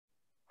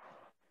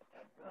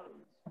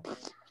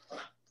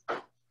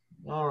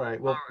All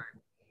right. Well,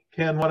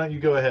 Ken, why don't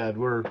you go ahead?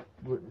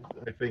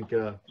 I think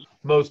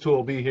most who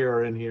will be here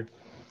are in here.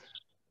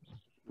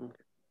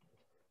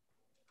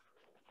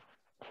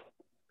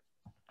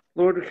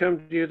 Lord, we come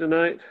to you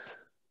tonight,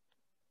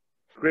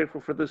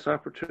 grateful for this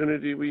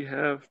opportunity we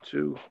have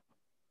to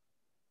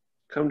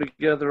come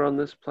together on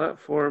this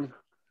platform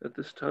at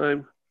this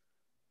time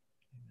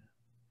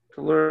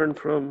to learn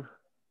from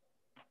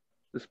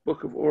this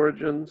book of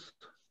origins.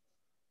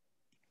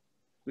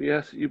 We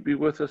ask that you be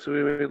with us so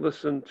we may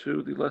listen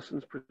to the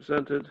lessons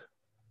presented,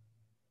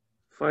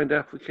 find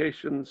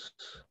applications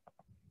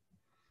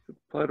to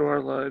apply to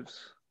our lives.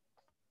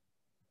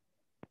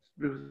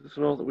 Be with us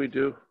in all that we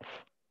do.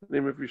 In the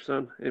name of your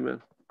Son, amen.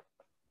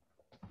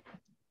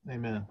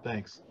 Amen.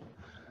 Thanks.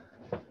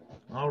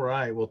 All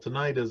right. Well,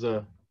 tonight is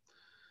all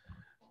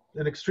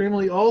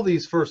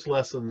these first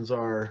lessons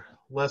are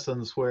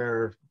lessons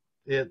where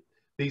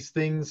these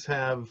things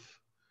have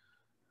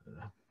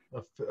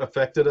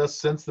affected us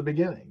since the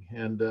beginning.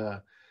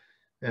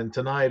 And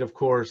tonight, of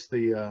course,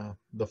 the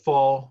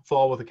fall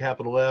with a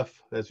capital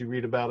F, as you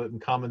read about it in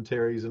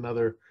commentaries and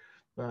other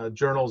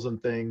journals and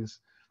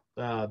things,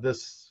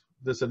 this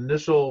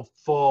initial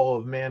fall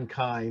of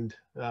mankind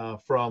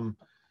from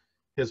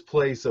his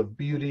place of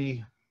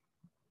beauty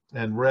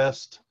and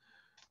rest,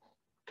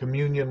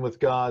 communion with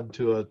God,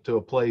 to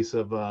a place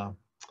of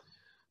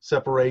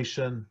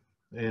separation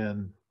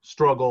and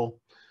struggle,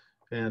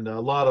 and a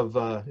lot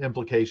of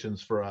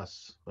implications for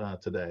us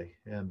today.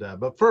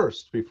 But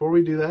first, before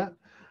we do that,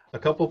 a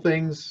couple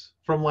things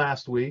from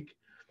last week.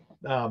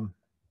 The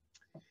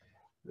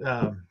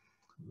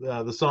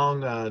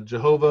song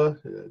Jehovah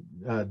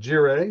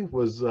Jireh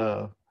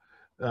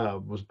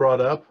was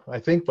brought up, I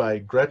think, by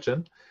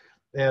Gretchen,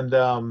 and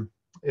I'm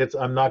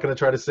not going to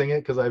try to sing it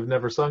because I've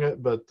never sung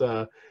it, but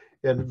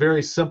in a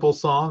very simple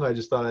song, I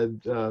just thought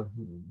I'd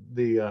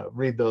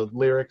read the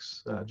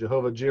lyrics.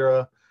 Jehovah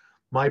Jireh,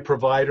 my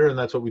provider, and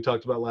that's what we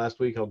talked about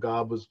last week, how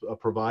God was a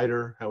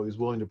provider, how he was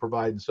willing to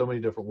provide in so many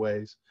different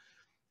ways.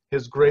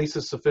 His grace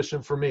is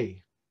sufficient for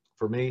me.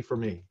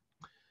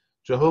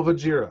 Jehovah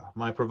Jireh,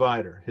 my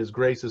provider, his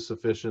grace is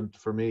sufficient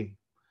for me.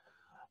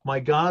 My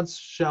God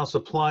shall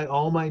supply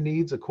all my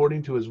needs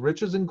according to his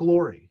riches and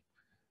glory.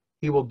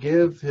 He will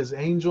give his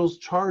angels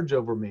charge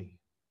over me.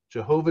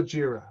 Jehovah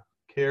Jireh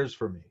cares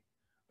for me.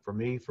 For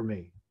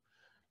me.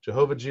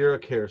 Jehovah Jireh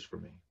cares for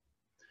me.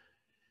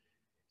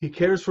 He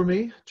cares for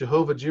me.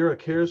 Jehovah Jireh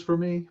cares for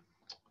me.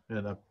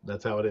 And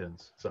that's how it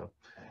ends. So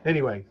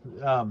anyway,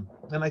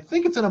 and I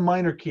think it's in a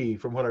minor key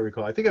from what I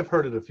recall. I think I've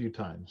heard it a few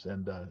times,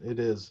 and it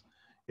is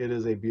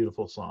a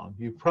beautiful song.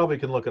 You probably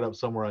can look it up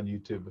somewhere on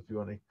YouTube if you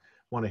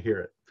want to hear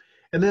it.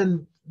 And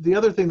then the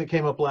other thing that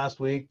came up last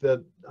week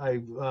that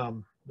I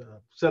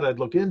said I'd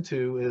look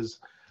into is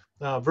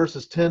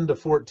verses 10 to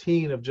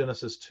 14 of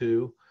Genesis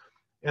 2,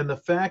 and the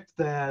fact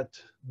that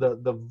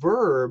the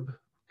verb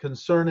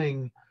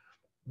concerning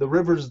the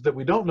rivers that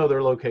we don't know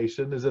their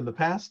location is in the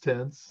past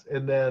tense,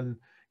 and then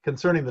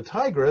concerning the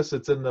Tigris,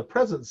 it's in the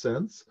present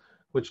sense,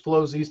 which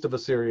flows east of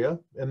Assyria,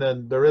 and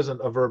then there isn't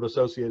a verb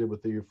associated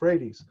with the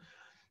Euphrates.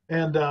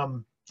 And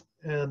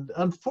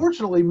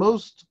unfortunately,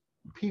 most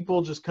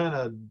people just kind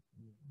of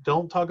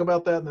don't talk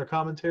about that in their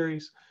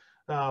commentaries,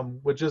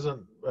 which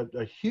isn't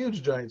a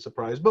huge giant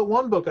surprise. But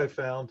one book I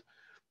found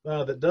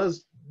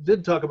that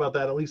did talk about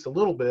that at least a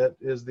little bit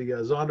is the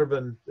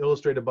Zondervan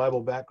Illustrated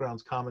Bible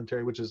Backgrounds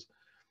Commentary, which is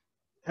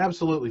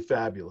absolutely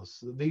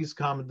fabulous.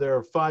 There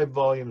are 5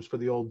 volumes for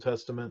the Old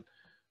Testament.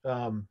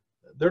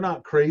 They're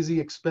not crazy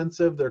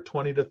expensive. They're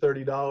 $20 to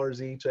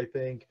 $30 each, I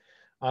think,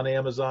 on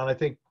Amazon. I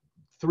think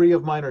 3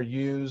 of mine are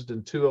used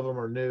and 2 of them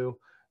are new.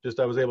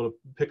 I was able to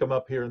pick them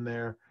up here and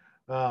there.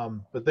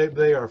 But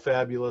they are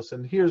fabulous.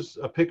 And here's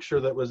a picture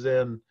that was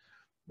in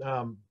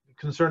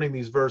concerning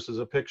these verses,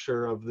 a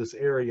picture of this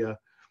area.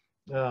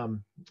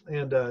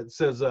 It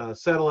says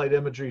satellite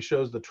imagery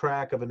shows the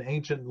track of an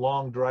ancient,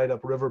 long, dried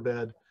up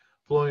riverbed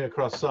flowing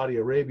across Saudi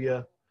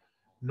Arabia,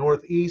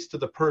 northeast to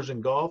the Persian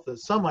Gulf that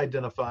some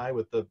identify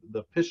with the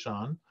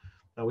Pishon.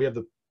 We have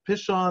the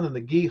Pishon and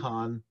the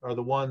Gihon are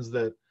the ones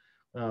that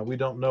we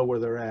don't know where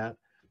they're at.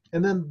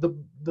 And then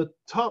the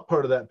top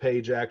part of that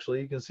page,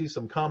 actually, you can see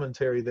some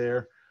commentary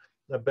there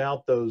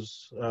about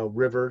those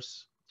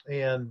rivers.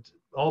 And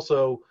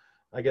also,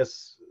 I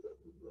guess,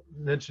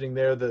 mentioning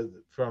there that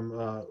from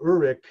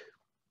Urich,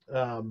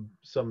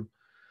 some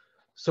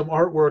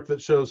artwork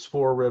that shows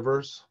 4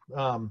 rivers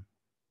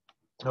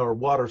or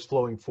waters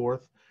flowing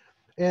forth.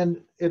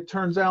 And it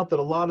turns out that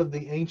a lot of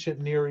the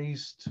ancient Near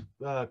East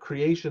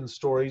creation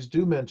stories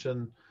do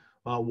mention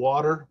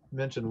water,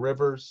 mention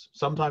rivers,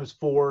 sometimes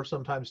 4,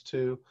 sometimes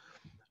 2.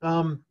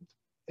 And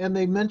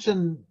they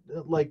mention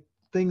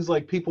things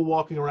like people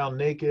walking around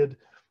naked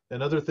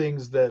and other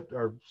things that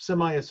are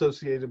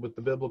semi-associated with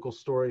the biblical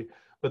story.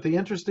 But the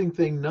interesting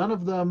thing, none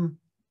of them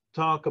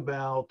talk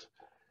about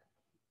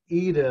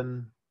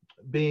Eden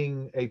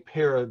being a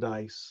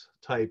paradise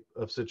type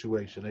of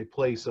situation, a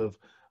place of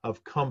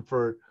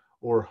comfort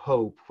or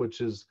hope,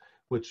 which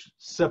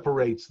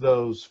separates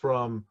those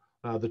from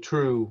the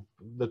true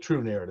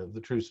narrative,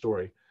 the true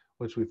story,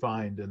 which we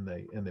find in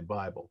the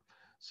Bible.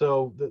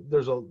 So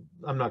there's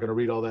I'm not going to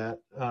read all that,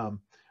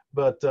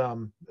 but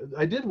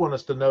I did want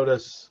us to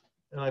notice,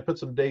 and I put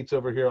some dates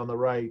over here on the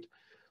right.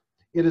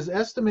 It is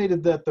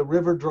estimated that the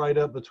river dried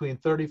up between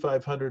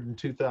 3,500 and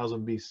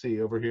 2000 BC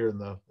over here in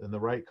the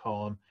right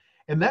column.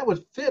 And that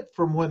would fit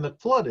from when the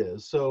flood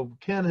is. So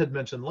Ken had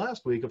mentioned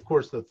last week, of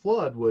course, the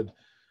flood would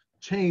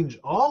change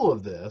all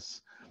of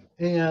this.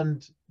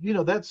 And, you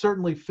know, that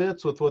certainly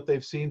fits with what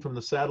they've seen from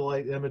the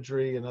satellite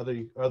imagery and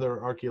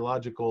other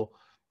archaeological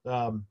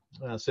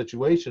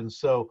situations.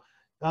 So,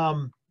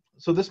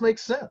 so this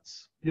makes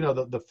sense. You know,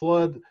 the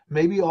flood,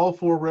 maybe all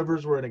four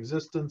rivers were in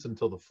existence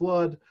until the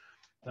flood.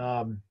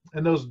 And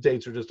those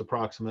dates are just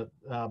approximate,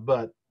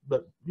 but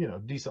you know,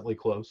 decently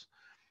close.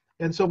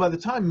 And so by the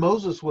time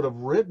Moses would have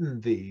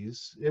written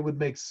these, it would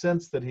make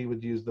sense that he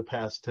would use the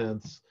past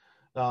tense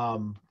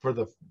for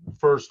the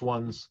first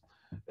ones,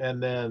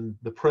 and then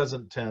the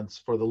present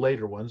tense for the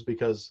later ones,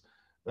 because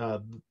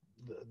the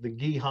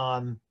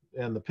Gihon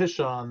and the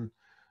Pishon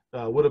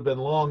would have been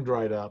long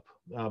dried up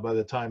by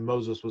the time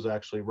Moses was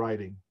actually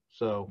writing.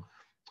 So,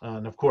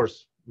 and of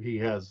course, he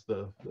has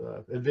the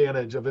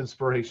advantage of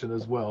inspiration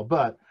as well,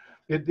 but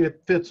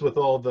it fits with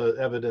all the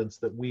evidence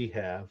that we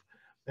have.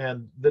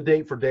 And the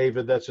date for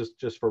David, that's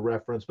just for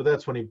reference, but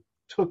that's when he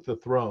took the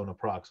throne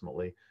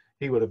approximately.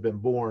 He would have been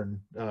born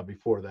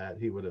before that.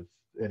 He would have,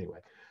 anyway,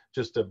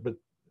 but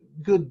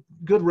good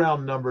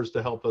round numbers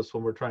to help us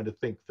when we're trying to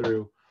think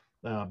through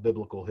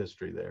biblical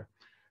history there.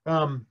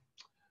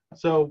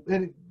 So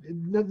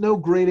no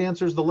great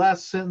answers. The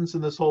last sentence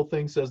in this whole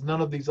thing says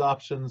none of these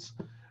options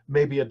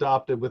may be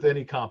adopted with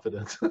any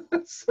confidence.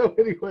 So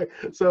anyway,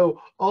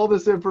 so all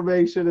this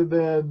information and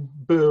then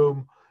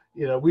boom,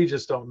 you know, we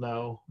just don't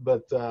know.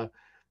 But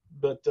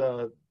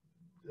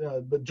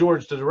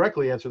George, to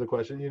directly answer the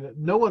question, you know,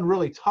 no one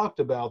really talked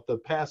about the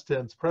past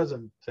tense,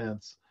 present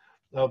tense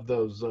of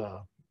those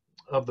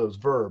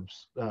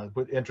verbs.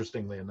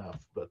 Interestingly enough,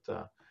 but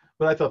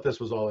I thought this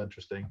was all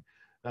interesting.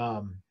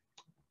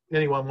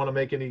 Anyone want to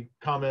make any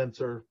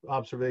comments or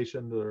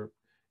observations or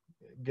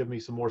give me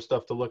some more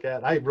stuff to look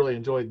at? I really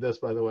enjoyed this,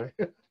 by the way.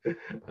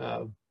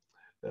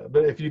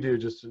 But if you do,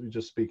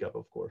 just speak up,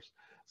 of course.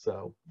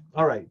 So,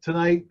 all right,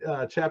 tonight,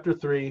 chapter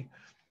 3,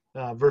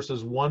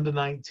 verses 1 to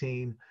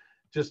 19,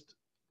 just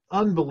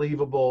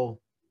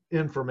unbelievable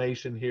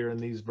information here in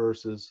these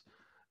verses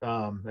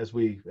as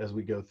we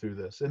go through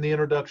this. In the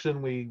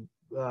introduction,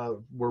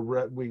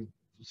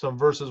 some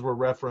verses were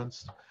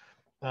referenced.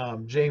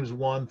 James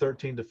 1,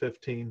 13 to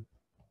 15.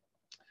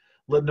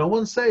 Let no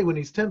one say when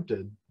he's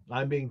tempted,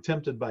 I'm being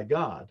tempted by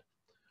God.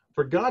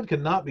 For God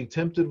cannot be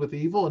tempted with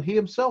evil, and he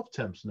himself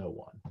tempts no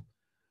one.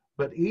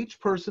 But each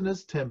person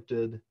is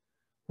tempted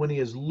when he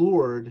is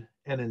lured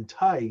and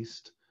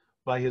enticed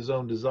by his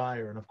own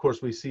desire. And of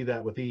course, we see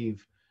that with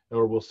Eve,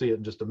 or we'll see it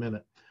in just a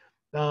minute.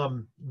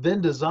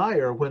 Then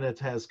desire, when it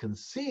has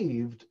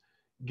conceived,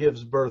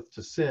 gives birth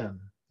to sin.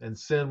 And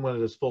sin, when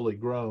it is fully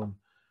grown,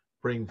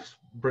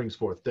 brings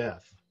forth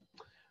death.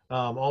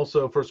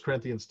 Also, 1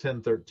 Corinthians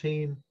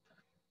 10:13,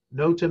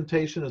 no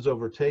temptation has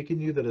overtaken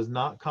you that is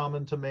not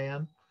common to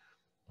man.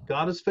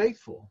 God is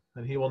faithful,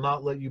 and he will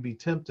not let you be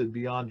tempted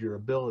beyond your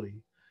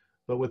ability.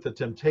 But with the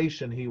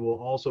temptation, he will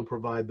also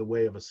provide the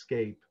way of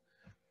escape,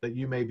 that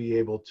you may be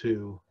able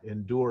to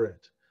endure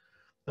it.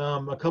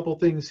 A couple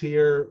things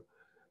here.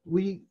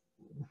 We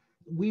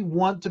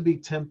want to be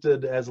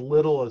tempted as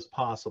little as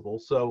possible.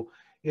 So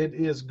it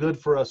is good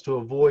for us to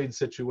avoid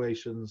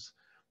situations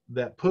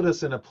that put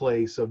us in a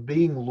place of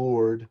being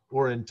lured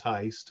or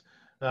enticed.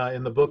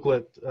 In the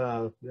booklet,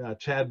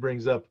 Chad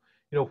brings up,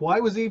 you know, why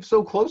was Eve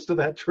so close to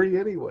that tree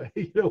anyway?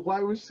 You know, why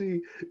was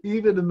she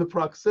even in the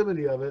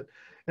proximity of it?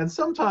 And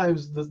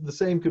sometimes the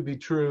same could be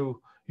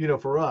true, you know,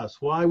 for us.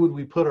 Why would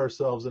we put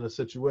ourselves in a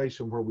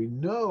situation where we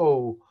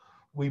know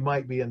we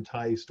might be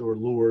enticed or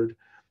lured?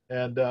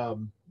 And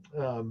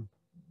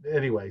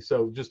anyway,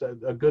 so just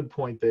a good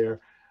point there.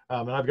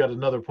 And I've got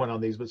another point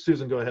on these, but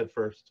Susan, go ahead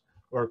first,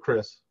 or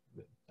Chris.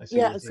 I see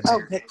yes.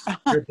 Okay.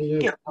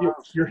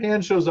 Your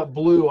hand shows up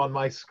blue on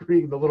my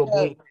screen, the little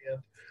blue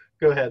hand.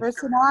 Go ahead.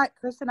 Chris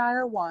and I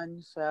are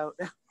one. So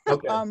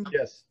okay.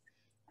 Yes.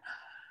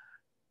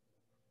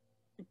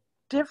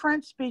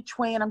 Difference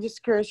between, I'm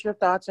just curious your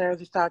thoughts, I have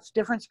the thoughts,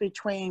 difference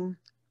between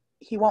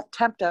he won't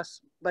tempt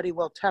us, but he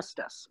will test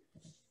us.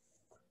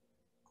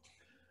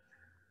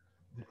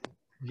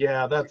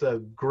 Yeah, that's a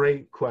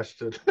great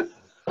question.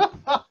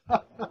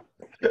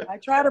 I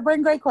try to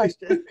bring great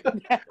questions.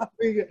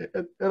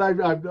 And I'm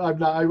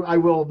not. I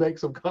will make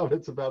some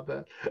comments about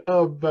that.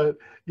 But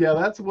yeah,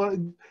 that's what.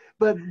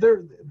 But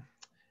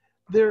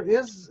there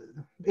is.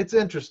 It's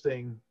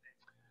interesting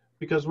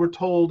because we're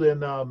told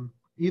in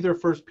either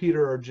First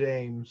Peter or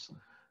James,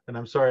 and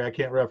I'm sorry I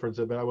can't reference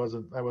it, but I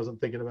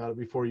wasn't thinking about it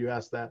before you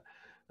asked that.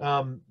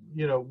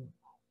 You know,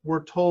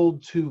 we're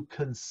told to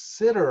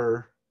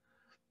consider.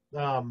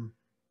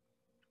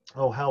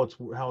 How is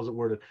it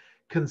worded?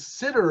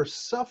 Consider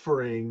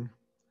suffering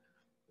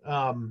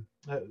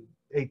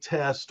a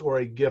test or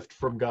a gift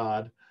from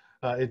God.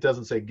 It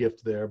doesn't say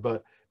gift there,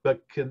 but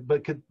but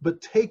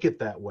take it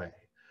that way.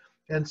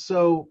 And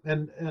so,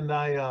 and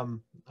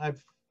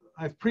I've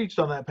preached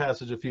on that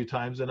passage a few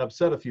times and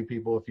upset a few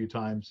people a few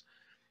times,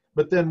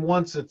 but then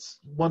once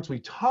we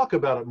talk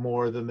about it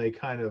more, then they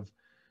kind of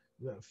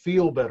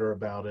feel better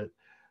about it.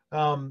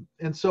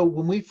 And so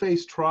when we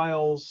face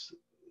trials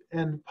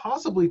and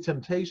possibly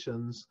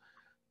temptations,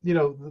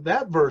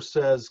 that verse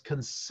says,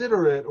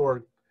 consider it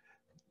or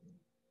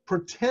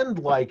pretend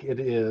like it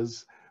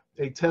is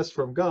a test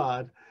from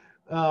God.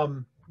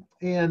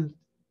 And,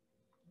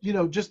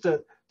 just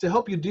to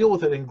help you deal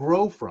with it and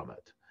grow from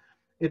it.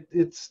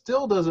 It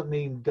still doesn't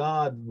mean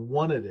God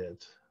wanted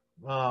it.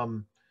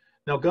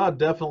 Now, God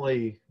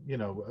definitely,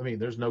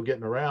 there's no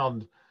getting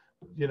around,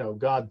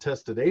 God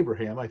tested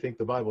Abraham. I think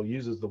the Bible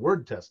uses the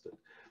word tested.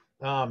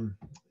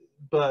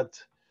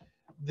 But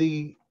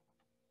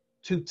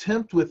to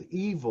tempt with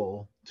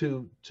evil,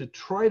 to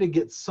try to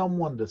get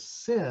someone to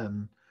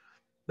sin,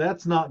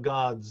 that's not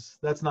God's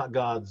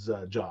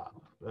job.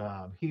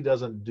 He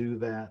doesn't do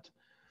that.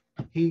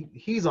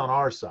 He's on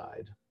our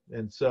side.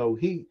 And so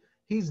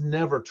he's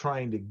never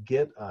trying to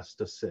get us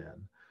to sin.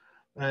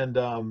 And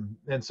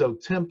so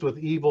tempt with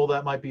evil,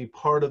 that might be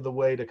part of the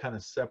way to kind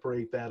of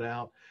separate that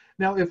out.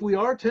 Now, if we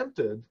are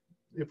tempted,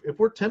 if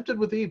we're tempted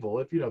with evil,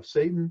 if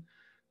Satan,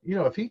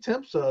 if he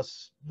tempts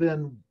us,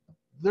 then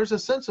there's a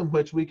sense in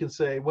which we can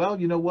say, well,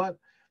 you know what?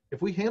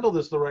 If we handle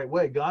this the right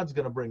way, God's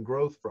going to bring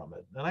growth from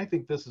it. And I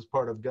think this is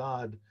part of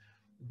God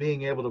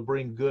being able to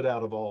bring good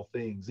out of all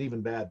things,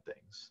 even bad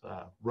things.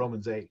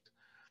 Romans 8,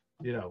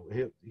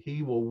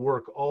 he will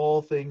work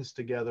all things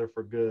together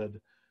for good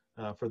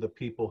for the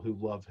people who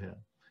love him.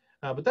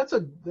 But that's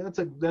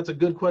a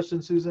good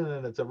question, Susan,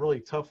 and it's a really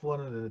tough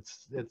one, and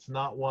it's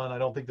not one. I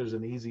don't think there's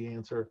an easy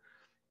answer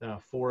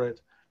for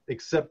it,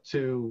 except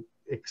to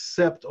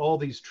accept all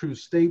these true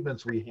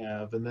statements we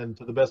have, and then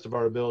to the best of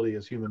our ability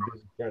as human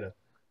beings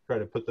try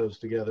to put those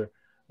together.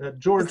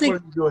 George, why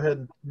don't you go ahead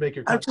and make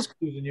your comment,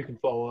 Susan? You can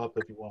follow up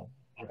if you want.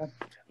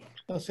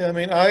 Let's see. I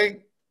mean,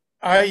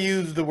 I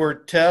use the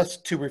word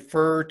test to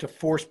refer to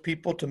force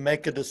people to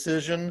make a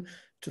decision,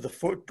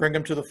 bring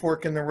them to the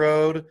fork in the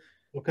road.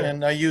 Okay.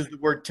 And I use the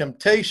word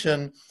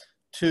temptation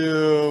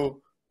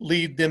to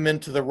lead them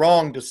into the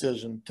wrong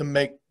decision,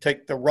 to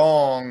take the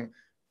wrong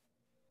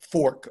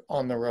fork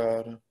on the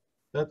road.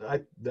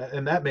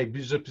 That may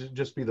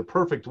just be the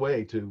perfect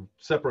way to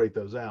separate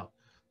those out.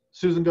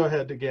 Susan, go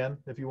ahead again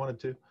if you wanted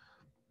to.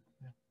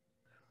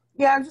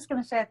 Yeah, I was just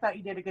going to say I thought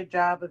you did a good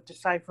job of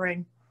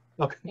deciphering.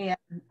 Okay.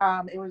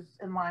 And it was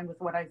in line with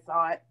what I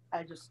thought.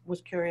 I just was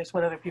curious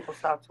what other people's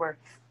thoughts were.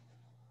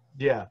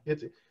 Yeah,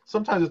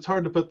 sometimes it's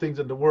hard to put things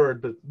into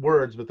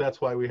words, but that's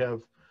why we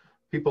have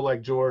people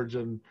like George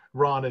and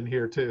Ron in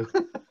here too.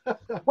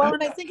 Well,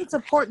 and I think it's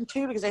important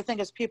too, because I think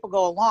as people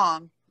go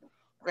along,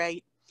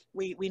 right,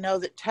 we know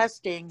that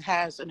testing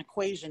has an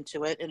equation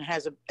to it and it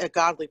has a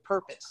godly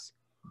purpose.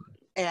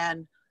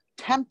 And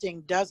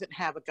tempting doesn't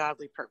have a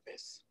godly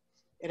purpose.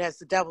 It has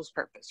the devil's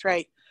purpose,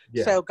 right?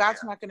 Yeah. So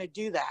God's not going to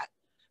do that.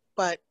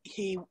 But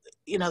the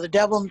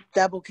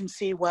devil can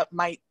see what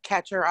might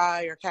catch our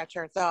eye or catch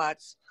our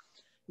thoughts.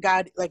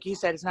 God, like you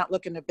said, is not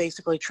looking to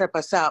basically trip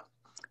us up.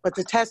 But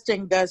the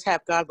testing does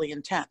have godly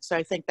intent. So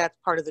I think that's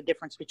part of the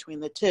difference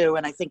between the two.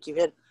 And I think you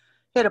hit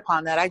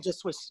upon that. I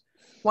just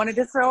wanted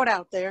to throw it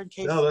out there in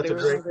case. No, that's a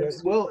great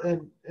question. Well,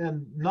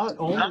 and not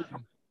only,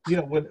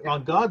 when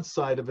on God's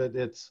side of it,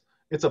 it's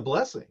a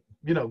blessing.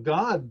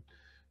 God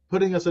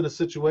putting us in a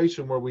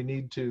situation where we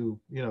need to,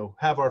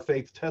 have our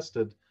faith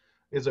tested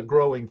is a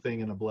growing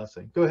thing and a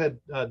blessing. Go ahead,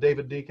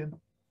 David Deacon.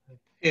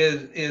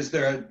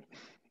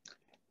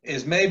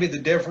 Is maybe the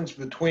difference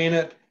between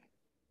it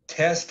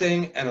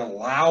testing and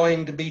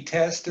allowing to be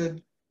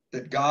tested,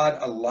 that God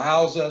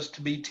allows us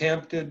to be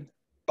tempted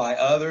by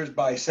others,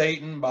 by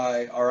Satan,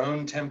 by our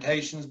own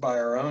temptations, by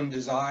our own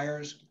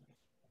desires?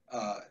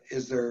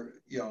 Is there,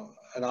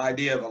 an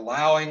idea of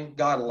allowing?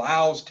 God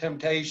allows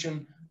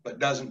temptation, but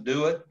doesn't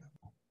do it?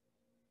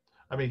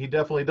 I mean, he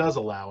definitely does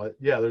allow it.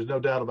 Yeah, there's no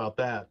doubt about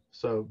that.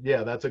 So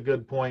yeah, that's a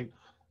good point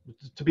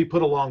to be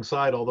put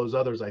alongside all those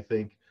others, I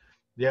think.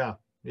 Yeah,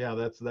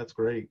 that's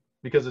great,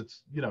 because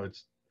it's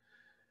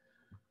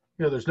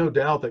there's no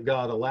doubt that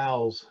God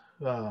allows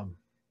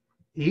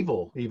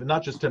evil, even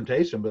not just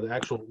temptation, but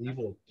actual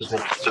evil to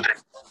take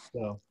place.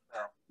 So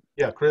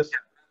yeah, Chris.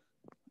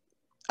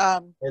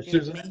 Or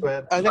Susan, go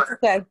ahead. Oh, that's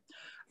okay.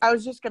 I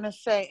was just going to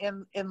say,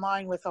 in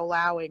line with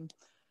allowing,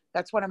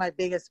 that's one of my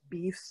biggest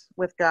beefs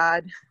with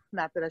God.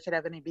 Not that I should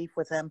have any beef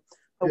with him,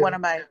 but one of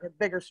my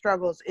bigger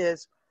struggles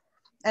is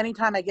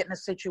anytime I get in a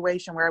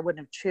situation where I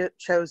wouldn't have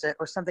chose it,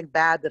 or something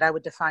bad that I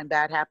would define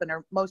bad happened,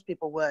 or most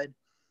people would,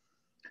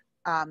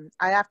 I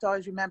have to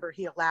always remember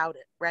he allowed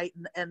it, right?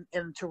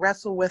 And to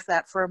wrestle with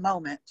that for a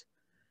moment,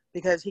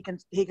 because he can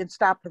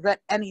prevent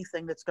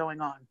anything that's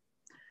going on,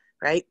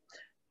 right?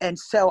 And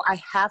so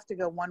I have to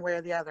go one way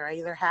or the other. I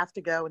either have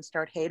to go and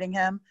start hating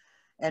him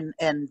and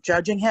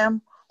judging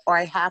him, or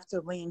I have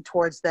to lean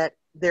towards that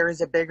there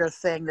is a bigger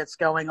thing that's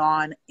going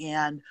on,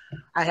 and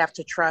I have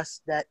to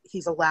trust that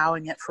he's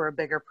allowing it for a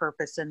bigger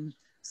purpose, and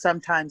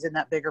sometimes in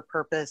that bigger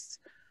purpose,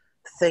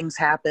 things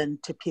happen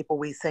to people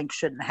we think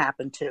shouldn't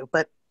happen to.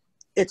 But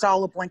it's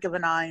all a blink of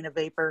an eye and a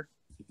vapor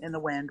in the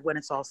wind when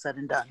it's all said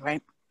and done,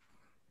 right?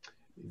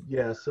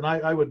 Yes, and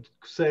I would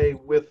say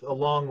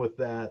along with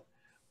that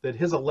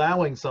his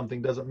allowing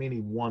something doesn't mean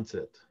he wants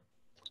it.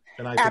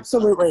 And I think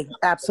Absolutely.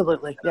 that's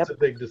Yep. a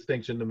big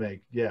distinction to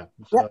make. Yeah.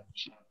 Yep.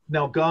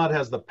 Now God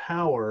has the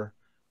power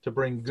to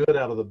bring good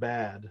out of the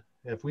bad.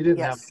 If we didn't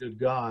have Yes. a good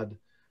God,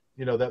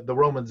 that the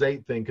Romans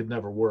 8 thing could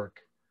never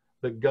work.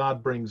 But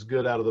God brings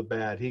good out of the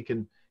bad. He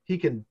can,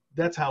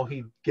 that's how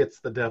he gets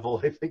the devil.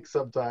 I think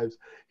sometimes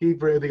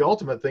the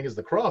ultimate thing is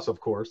the cross, of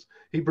course.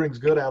 He brings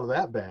good out of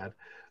that bad.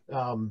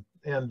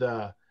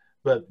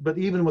 But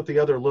even with the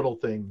other little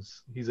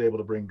things, he's able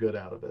to bring good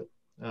out of it.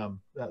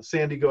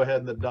 Sandy, go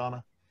ahead, and then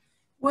Donna.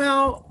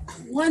 Well,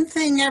 one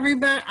thing,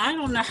 everybody, I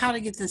don't know how to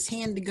get this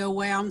hand to go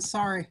away. I'm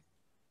sorry.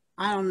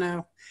 I don't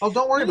know. Oh,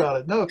 don't worry about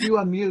it. No, if you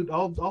unmute,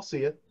 I'll see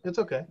it. It's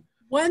okay.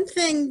 One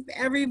thing,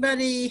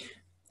 everybody,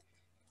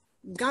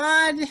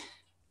 God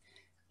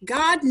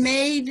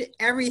made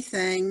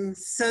everything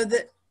so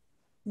that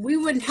we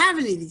wouldn't have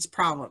any of these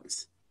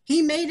problems.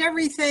 He made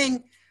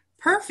everything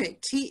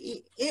perfect.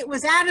 It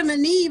was Adam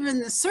and Eve and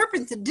the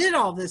serpent that did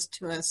all this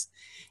to us.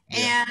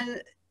 Yeah.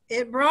 And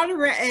it brought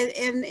around,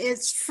 and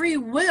it's free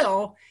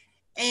will,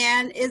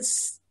 and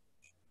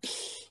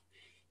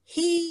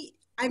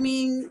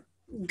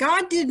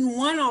God didn't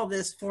want all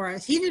this for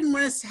us. He didn't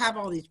want us to have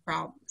all these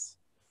problems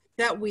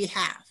that we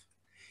have.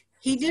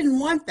 He didn't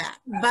want that,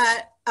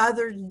 but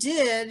others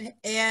did,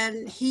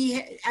 and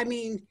they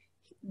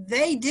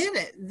did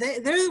it.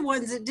 They're the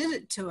ones that did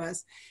it to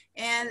us.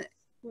 And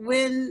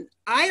when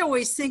I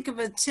always think of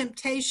a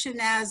temptation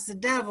as the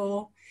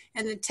devil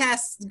and the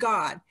test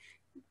God,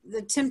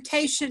 the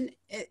temptation,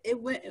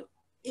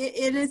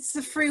 it's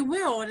the free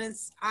will, and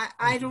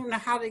I don't know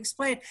how to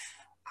explain it.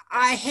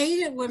 I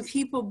hate it when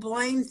people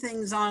blame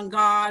things on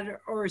God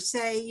or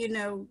say,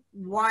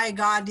 why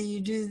God do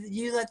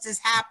you let this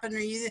happen,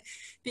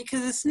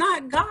 because it's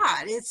not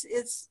God,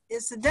 it's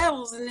the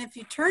devil's. And if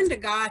you turn to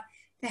God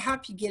to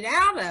help you get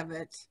out of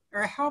it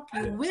or help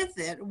you with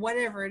it,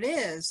 whatever it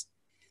is,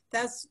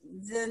 that's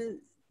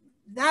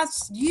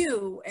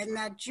you, and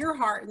that's your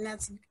heart, and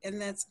that's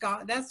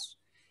God. That's,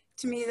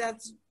 to me,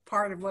 that's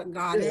part of what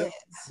God is.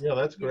 Yeah,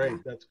 that's great. Yeah.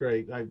 That's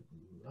great.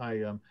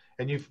 And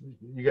you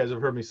guys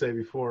have heard me say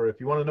before, if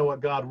you want to know what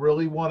God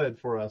really wanted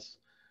for us,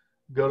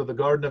 go to the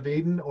Garden of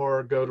Eden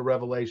or go to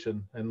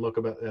Revelation and look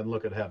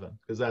at heaven,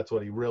 because that's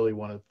what he really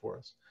wanted for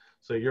us.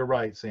 So you're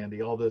right,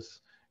 Sandy. All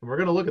this, and we're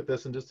going to look at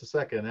this in just a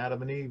second.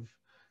 Adam and Eve,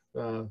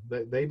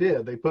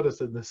 they put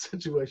us in this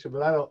situation,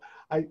 but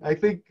I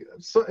think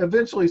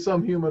eventually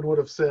some human would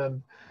have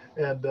sinned,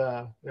 and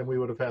we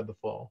would have had the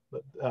fall.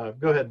 But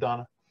go ahead,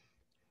 Donna.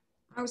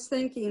 I was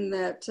thinking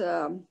that,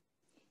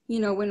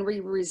 when we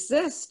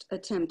resist a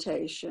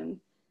temptation,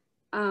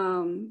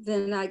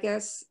 then I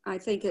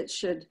think it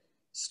should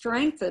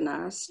strengthen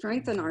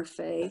our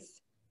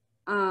faith,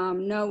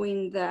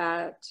 knowing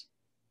that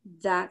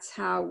that's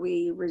how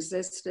we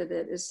resisted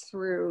it, is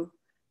through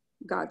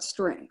God's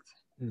strength.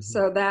 Mm-hmm.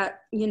 So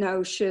that,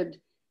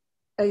 should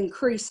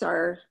increase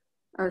our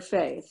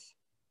faith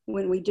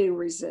when we do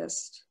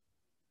resist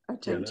a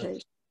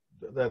temptation.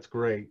 Yeah, that's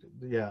great.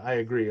 Yeah, I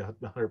agree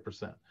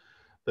 100%.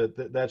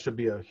 That should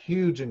be a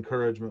huge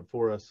encouragement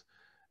for us,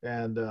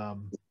 and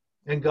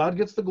God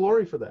gets the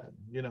glory for that.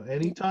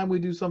 Anytime we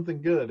do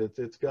something good,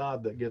 it's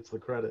God that gets the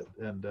credit.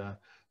 And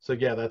so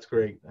yeah, that's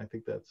great. I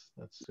think that's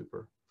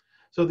super.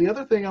 So the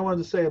other thing I wanted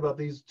to say about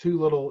these two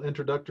little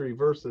introductory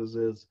verses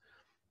is,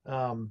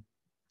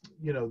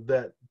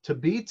 that to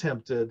be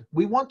tempted,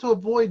 we want to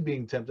avoid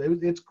being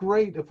tempted. It's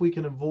great if we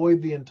can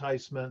avoid the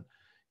enticement,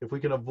 if we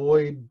can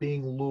avoid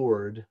being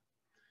lured.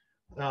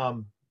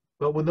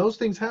 But when those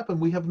things happen,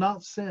 we have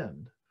not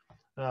sinned.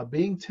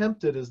 Being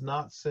tempted is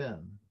not sin,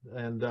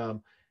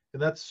 and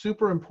that's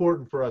super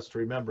important for us to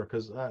remember,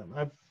 because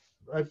I've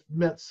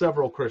met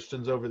several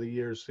Christians over the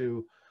years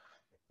who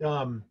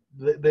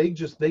they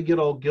get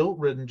all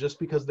guilt-ridden just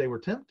because they were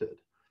tempted,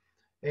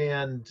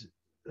 and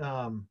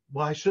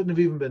I shouldn't have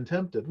even been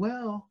tempted.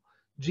 Well,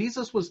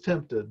 Jesus was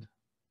tempted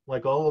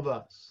like all of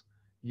us,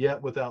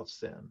 yet without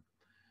sin.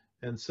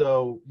 And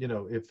so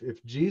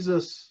if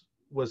Jesus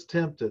was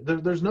tempted,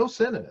 there's no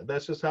sin in it.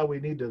 That's just how we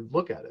need to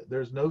look at it.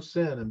 There's no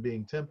sin in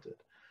being tempted.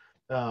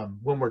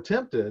 When we're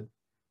tempted,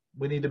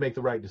 we need to make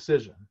the right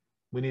decision.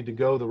 We need to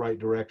go the right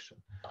direction,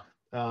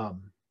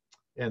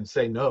 and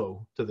say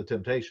no to the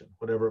temptation,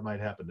 whatever it might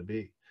happen to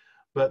be.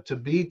 But to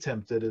be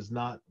tempted is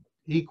not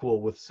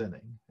equal with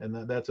sinning, and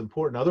that's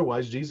important.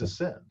 Otherwise, Jesus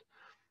sinned,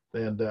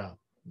 and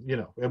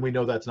and we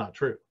know that's not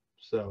true.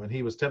 So, and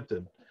he was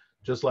tempted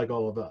just like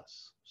all of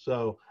us.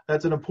 So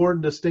that's an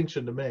important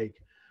distinction to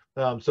make.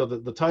 So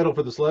the title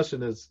for this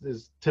lesson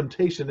is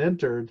Temptation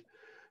Entered.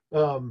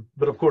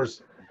 But of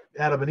course,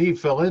 Adam and Eve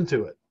fell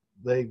into it.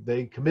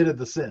 They committed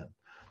the sin.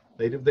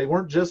 They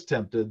weren't just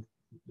tempted,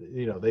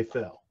 they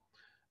fell.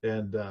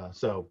 And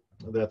so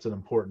that's an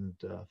important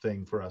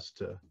thing for us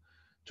to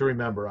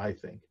remember, I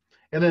think.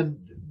 And then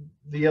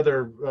the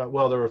other,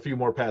 well, there are a few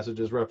more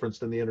passages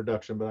referenced in the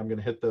introduction, but I'm going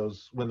to hit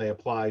those when they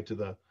apply to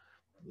the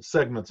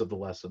segments of the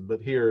lesson.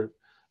 But here,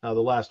 the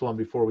last one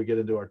before we get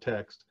into our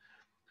text.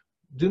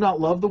 Do not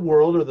love the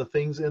world or the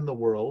things in the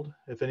world.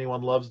 If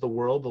anyone loves the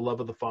world, the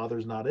love of the Father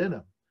is not in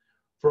him.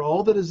 For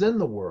all that is in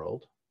the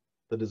world,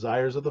 the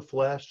desires of the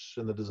flesh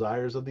and the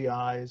desires of the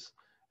eyes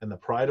and the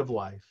pride of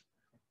life,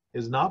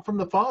 is not from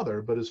the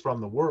Father, but is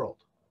from the world.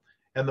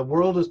 And the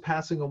world is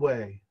passing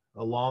away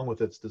along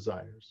with its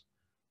desires.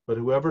 But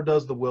whoever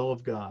does the will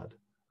of God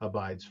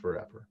abides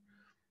forever.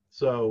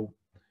 So,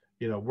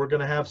 you know, we're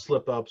going to have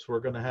slip-ups. We're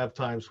going to have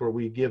times where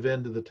we give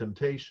in to the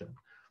temptation.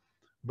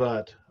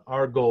 But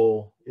our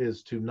goal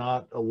is to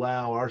not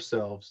allow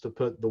ourselves to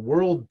put the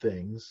world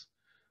things,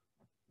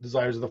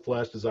 desires of the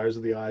flesh, desires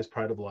of the eyes,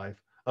 pride of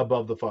life,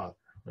 above the Father.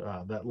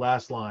 That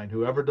last line,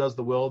 whoever does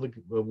the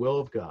will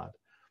of God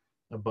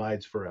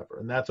abides forever.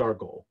 And that's our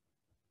goal.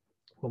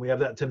 When we have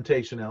that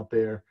temptation out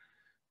there,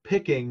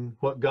 picking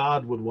what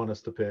God would want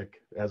us to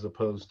pick as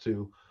opposed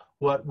to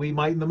what we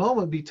might in the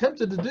moment be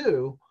tempted to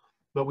do,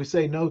 but we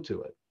say no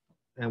to it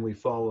and we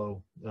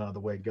follow the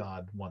way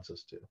God wants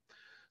us to.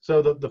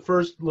 So the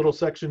first little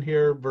section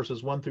here,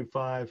 verses 1 through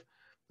 5,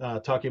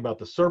 talking about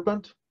the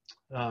serpent.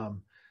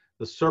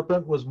 The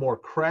serpent was more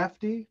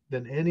crafty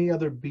than any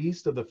other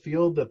beast of the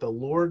field that the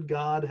Lord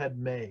God had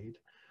made.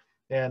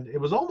 And it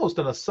was almost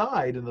an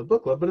aside in the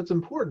booklet, but it's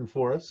important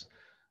for us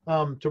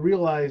to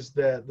realize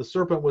that the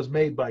serpent was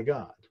made by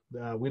God.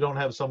 We don't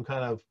have some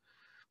kind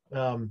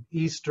of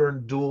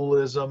Eastern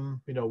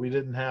dualism. You know, we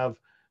didn't have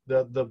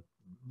the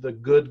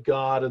good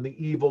God and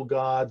the evil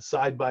God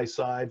side by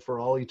side for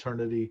all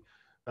eternity.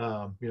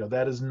 You know,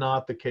 that is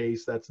not the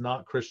case. That's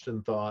not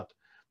Christian thought.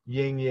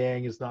 Yin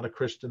yang is not a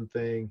Christian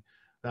thing.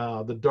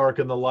 The dark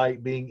and the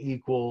light being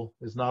equal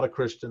is not a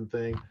Christian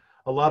thing.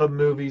 A lot of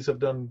movies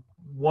have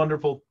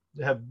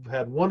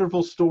had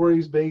wonderful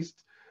stories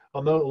based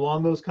on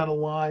along those kind of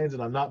lines,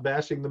 and I'm not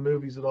bashing the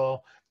movies at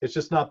all. It's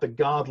just not the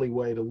godly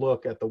way to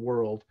look at the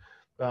world,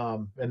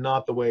 and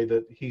not the way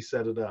that he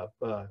set it up.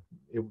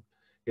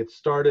 It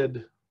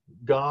started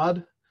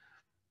God,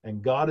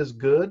 and God is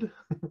good,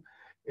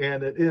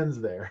 and it ends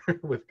there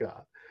with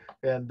God.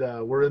 And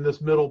we're in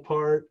this middle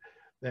part,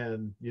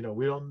 and you know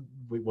we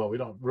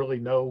don't really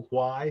know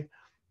why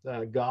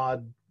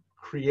God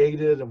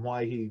created and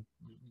why he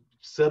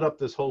set up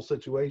this whole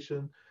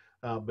situation,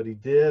 but he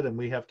did, and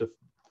we have to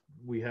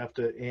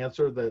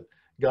answer that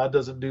God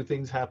doesn't do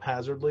things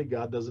haphazardly.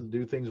 God doesn't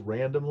do things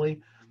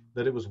randomly,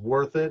 that it was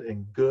worth it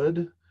and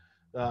good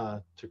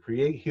to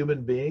create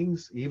human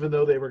beings, even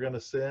though they were going to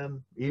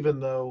sin,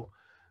 even though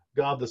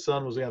God the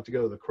Son was going to have to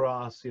go to the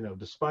cross, you know,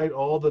 despite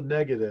all the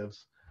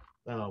negatives,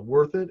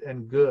 worth it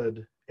and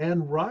good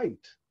and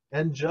right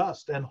and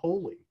just and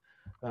holy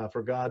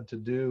for God to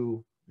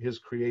do his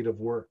creative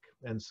work.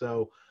 And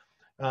so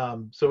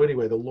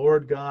anyway, the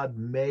Lord God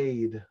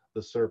made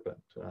the serpent.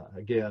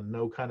 Again,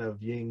 no kind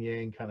of yin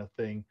yang kind of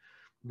thing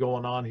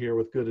going on here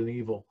with good and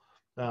evil.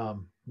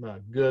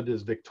 Good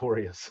is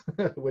victorious,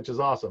 which is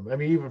awesome. I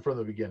mean, even from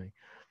the beginning,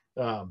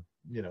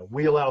 you know,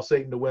 we allow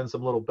Satan to win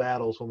some little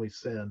battles when we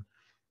sin,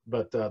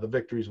 but the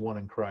victory is won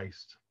in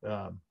Christ.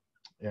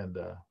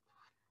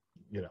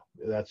 You know,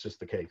 that's just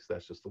the case.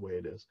 That's just the way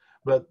it is.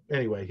 But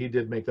anyway, he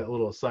did make that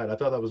little aside. I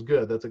thought that was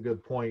good. That's a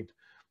good point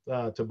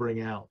to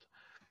bring out.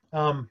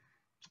 And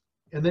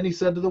then he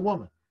said to the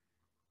woman,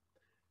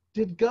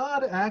 did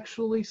God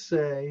actually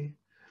say,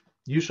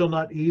 you shall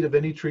not eat of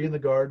any tree in the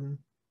garden?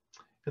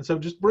 And so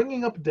just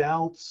bringing up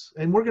doubts,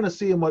 and we're going to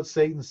see in what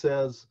Satan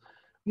says,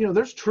 you know,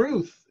 there's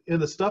truth in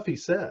the stuff he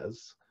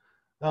says,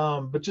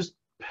 but just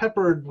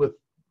peppered with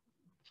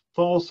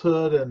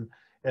falsehood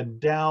and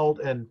doubt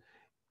and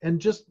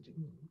just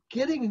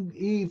getting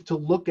Eve to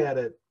look at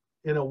it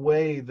in a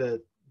way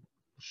that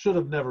should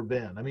have never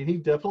been. I mean, he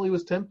definitely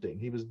was tempting.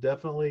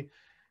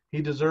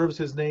 He deserves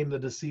his name, the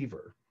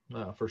deceiver,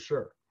 for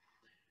sure.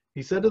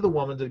 He said to the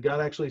woman, did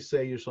God actually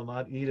say you shall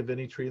not eat of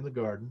any tree in the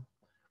garden?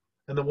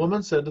 And the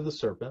woman said to the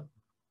serpent,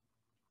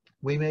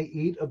 we may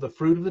eat of the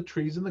fruit of the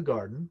trees in the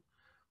garden,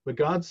 but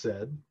God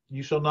said,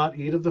 you shall not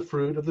eat of the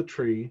fruit of the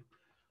tree,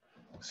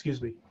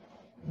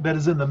 that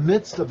is in the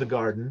midst of the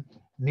garden,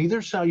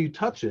 neither shall you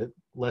touch it,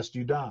 lest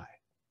you die.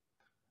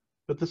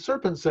 But the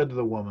serpent said to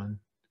the woman,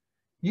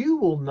 you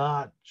will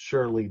not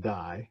surely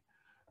die,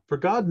 for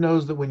God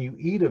knows that when you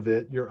eat of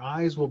it, your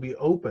eyes will be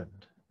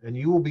opened, and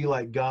you will be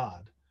like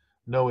God,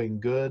 knowing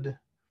good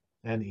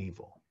and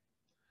evil.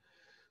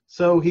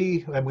 So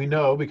and we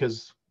know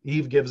because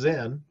Eve gives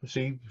in,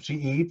 she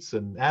eats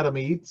and Adam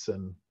eats,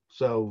 and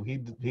so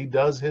he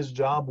does his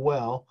job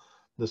well,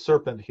 the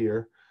serpent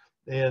here,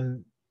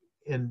 in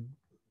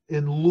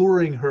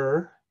luring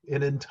her,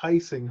 in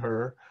enticing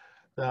her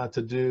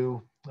to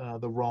do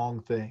the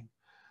wrong thing.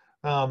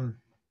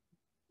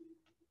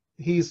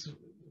 He's,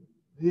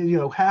 you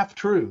know, half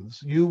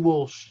truths. You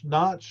will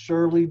not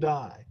surely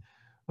die.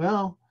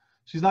 Well,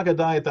 she's not going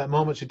to die at that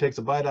moment she takes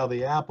a bite out of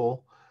the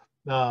apple,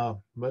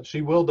 but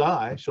she will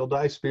die. She'll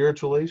die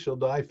spiritually. She'll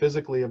die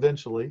physically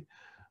eventually.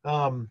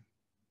 You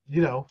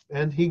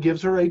and he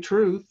gives her a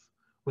truth.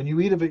 When you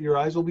eat of it, your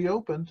eyes will be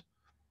opened.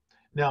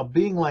 Now,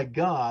 being like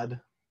God,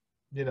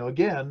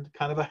 again,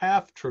 kind of a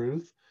half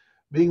truth,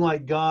 being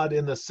like God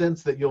in the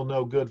sense that you'll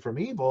know good from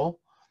evil,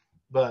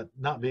 but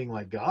not being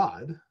like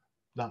God,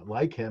 not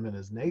like him in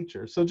his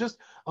nature. So just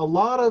a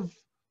lot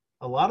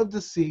of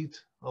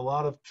deceit, a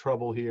lot of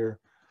trouble here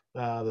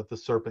that the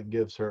serpent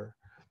gives her.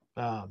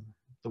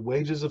 The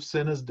wages of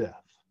sin is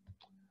death,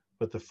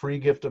 but the free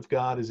gift of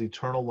God is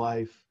eternal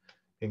life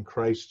in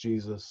Christ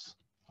Jesus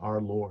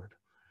our Lord.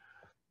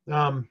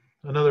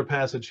 Another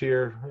passage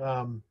here.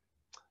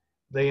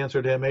 They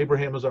answered him,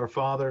 Abraham is our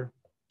father.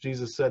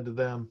 Jesus said to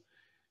them,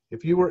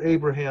 if you were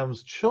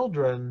Abraham's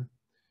children,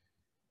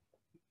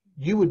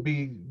 you would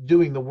be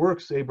doing the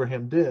works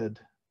Abraham did.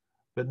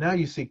 But now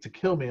you seek to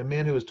kill me, a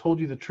man who has told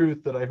you the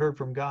truth that I heard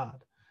from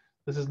God.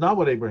 This is not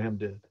what Abraham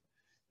did.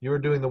 You are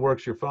doing the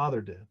works your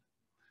father did.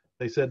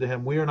 They said to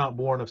him, we are not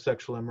born of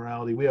sexual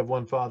immorality. We have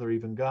one father,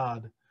 even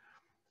God.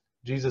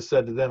 Jesus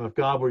said to them, if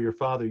God were your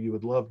father, you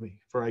would love me,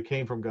 for I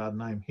came from God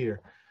and I am here.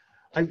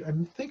 I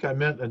think I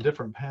meant a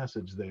different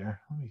passage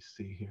there. Let me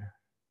see here.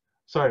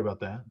 Sorry about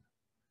that.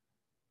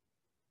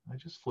 I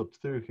just flipped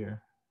through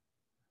here.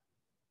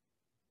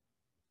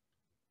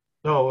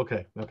 Oh,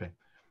 okay.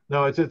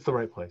 No, it's the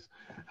right place.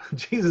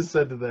 Jesus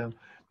said to them,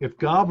 if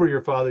God were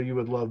your father, you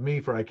would love me,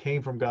 for I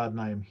came from God and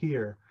I am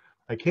here.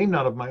 I came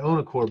not of my own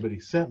accord, but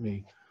he sent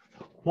me.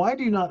 Why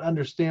do you not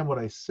understand what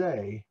I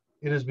say?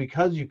 It is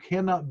because you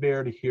cannot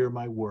bear to hear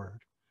my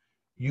word.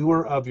 You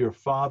are of your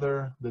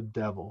father, the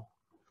devil,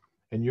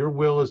 and your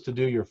will is to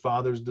do your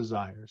father's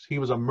desires. He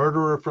was a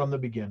murderer from the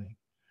beginning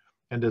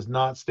and does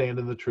not stand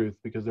in the truth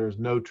because there is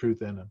no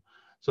truth in him.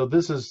 So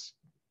this is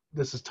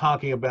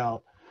talking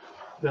about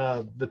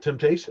the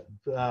temptation.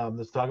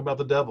 Let's talk about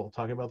the devil,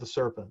 talking about the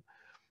serpent.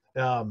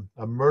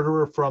 A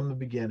murderer from the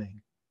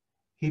beginning.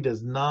 He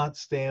does not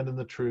stand in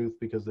the truth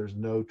because there's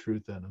no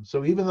truth in him.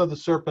 So even though the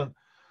serpent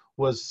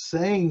was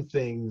saying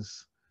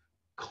things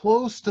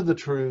close to the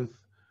truth,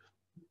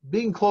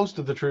 being close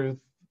to the truth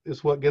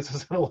is what gets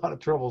us in a lot of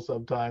trouble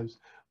sometimes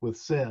with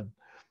sin.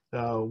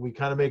 We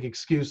kind of make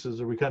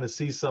excuses, or we kind of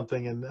see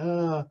something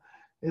and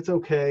it's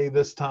okay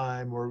this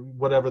time, or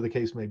whatever the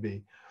case may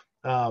be.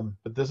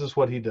 But this is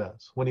what he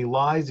does. When he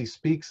lies, he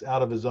speaks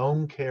out of his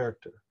own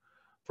character,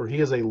 for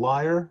he is a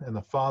liar and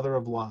the father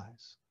of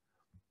lies.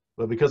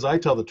 But because I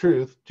tell the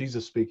truth,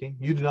 Jesus speaking,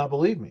 you do not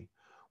believe me.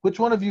 Which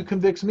one of you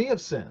convicts me of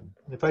sin?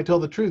 If I tell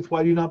the truth,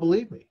 why do you not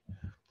believe me?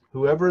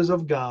 Whoever is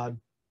of God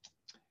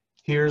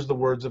hears the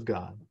words of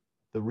God.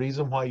 The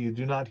reason why you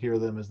do not hear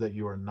them is that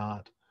you are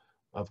not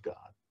of God.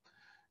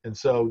 And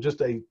so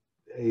just a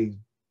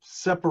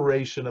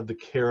separation of the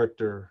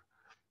character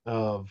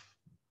of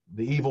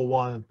the evil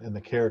one and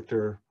the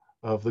character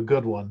of the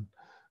good one,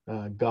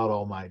 God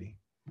Almighty.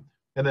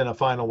 And then a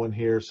final one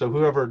here. So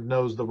whoever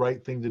knows the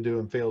right thing to do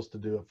and fails to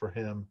do it, for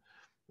him,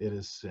 it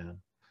is sin.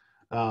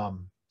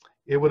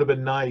 It would have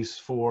been nice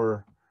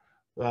for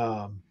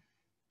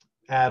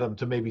Adam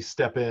to maybe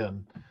step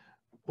in,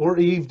 or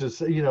Eve to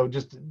say,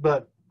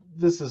 but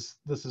this is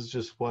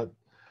just what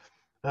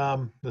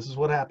this is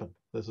what happened.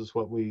 This is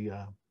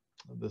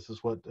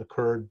what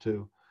occurred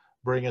to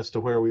bring us to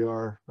where we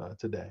are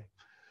today.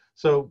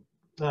 So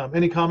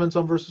any comments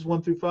on verses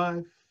 1 through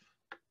 5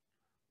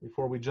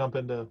 before we jump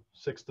into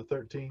 6 to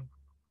 13?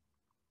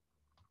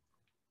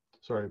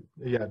 Sorry.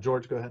 Yeah,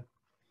 George, go ahead.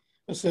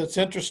 So it's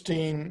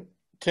interesting,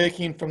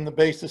 taking from the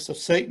basis of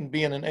Satan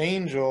being an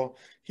angel,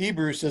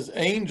 Hebrews says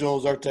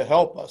angels are to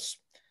help us.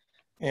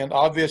 And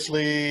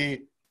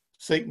obviously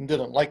Satan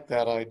didn't like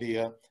that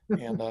idea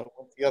and went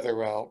the other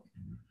route.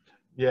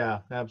 Yeah,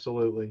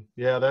 absolutely.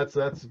 Yeah, that's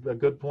a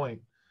good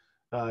point.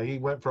 He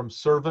went from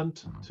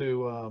servant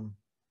to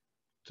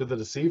the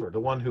deceiver, the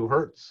one who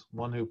hurts,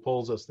 one who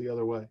pulls us the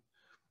other way.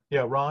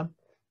 Yeah, Ron?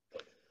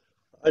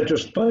 I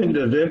just find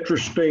it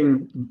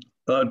interesting,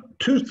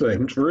 two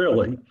things,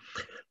 really.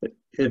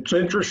 It's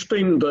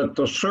interesting that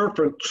the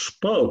serpent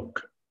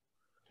spoke.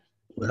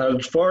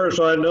 As far as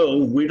I know,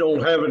 we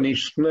don't have any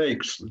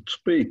snakes that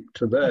speak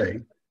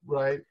today.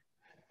 Right.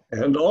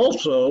 And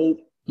also,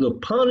 the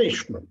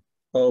punishment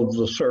of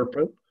the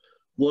serpent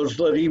was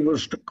that he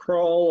was to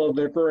crawl on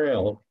the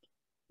ground,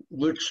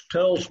 which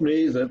tells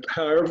me that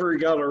however he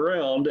got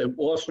around, it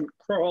wasn't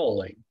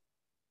crawling.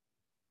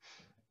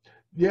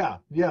 Yeah,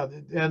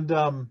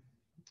 and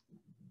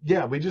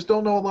we just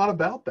don't know a lot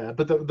about that.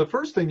 But the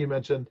first thing you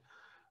mentioned,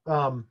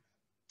 say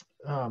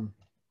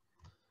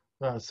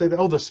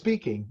that, the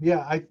speaking.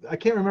 Yeah, I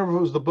can't remember if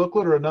it was the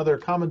booklet or another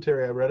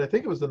commentary I read. I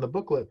think it was in the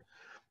booklet.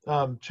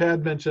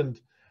 Chad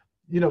mentioned,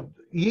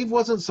 Eve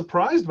wasn't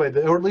surprised by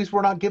that, or at least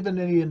we're not given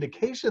any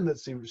indication that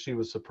she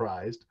was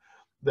surprised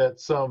that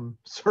some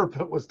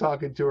serpent was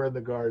talking to her in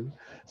the garden.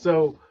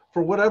 So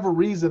for whatever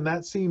reason,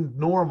 that seemed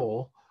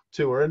normal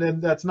to her. And then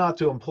that's not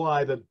to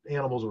imply that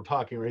animals were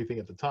talking or anything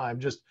at the time.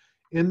 Just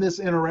in this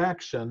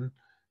interaction,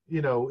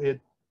 the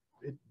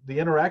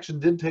interaction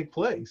did take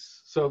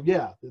place. So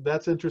yeah,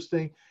 that's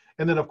interesting.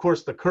 And then of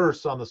course the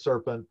curse on the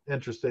serpent,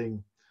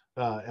 interesting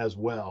as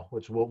well,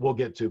 which we'll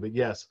get to. But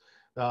yes,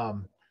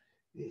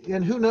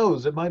 and who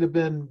knows, it might have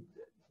been,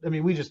 I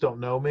mean, we just don't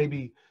know.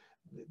 Maybe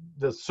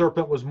the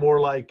serpent was more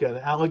like an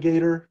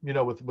alligator, you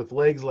know, with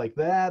legs like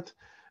that.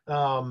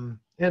 And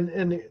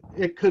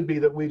it could be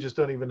that we just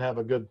don't even have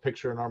a good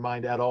picture in our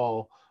mind at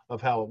all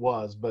of how it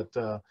was. But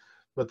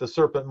the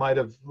serpent might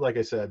have, like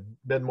I said,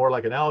 been more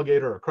like an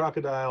alligator or a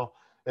crocodile.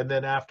 And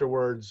then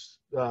afterwards,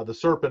 the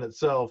serpent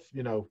itself,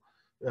 you know,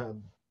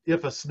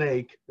 if a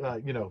snake,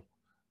 you know,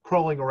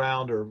 crawling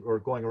around or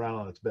going around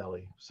on its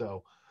belly.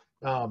 So,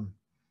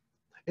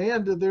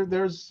 and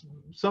there's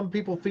some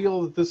people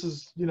feel that this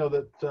is, you know,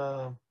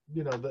 that,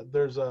 you know, that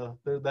there's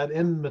that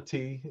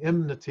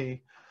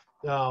enmity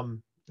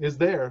is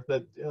there,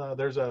 that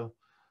there's a,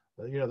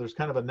 you know, there's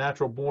kind of a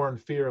natural born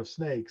fear of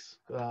snakes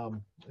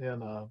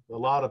in a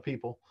lot of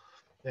people,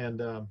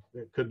 and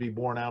it could be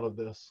born out of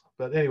this.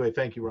 But anyway,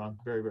 thank you, Ron,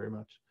 very, very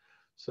much.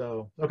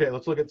 So, okay,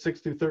 let's look at 6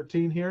 through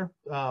 13 here.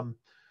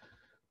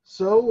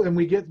 So, and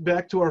we get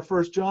back to our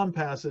 1 John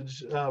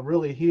passage,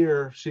 really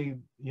here, she,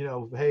 you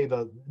know, hey,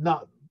 the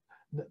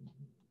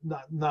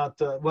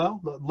well,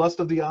 the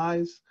lust of the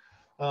eyes,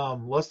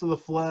 lust of the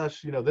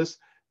flesh, you know,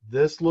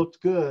 this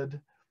looked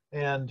good.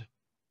 And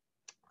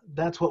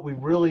that's what we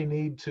really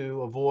need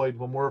to avoid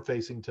when we're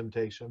facing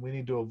temptation. We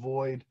need to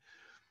avoid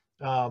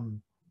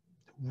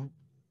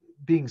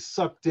being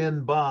sucked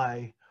in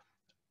by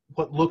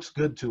what looks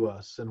good to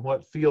us and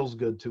what feels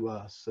good to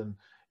us. And,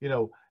 you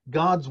know,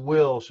 God's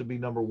will should be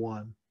number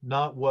one,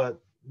 not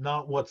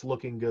what's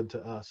looking good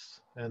to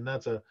us. And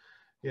that's a,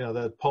 you know,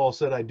 that Paul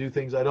said, I do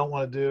things I don't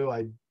want to do.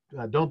 I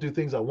don't do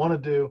things I want to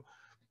do.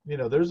 You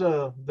know,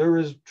 there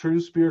is true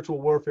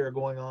spiritual warfare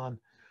going on,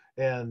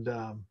 and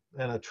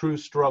a true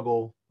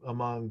struggle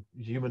among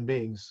human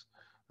beings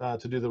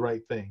to do the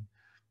right thing.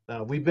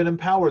 We've been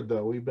empowered,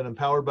 though. We've been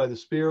empowered by the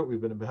Spirit.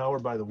 We've been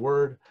empowered by the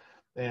Word,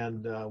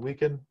 and we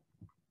can,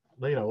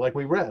 you know, like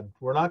we read,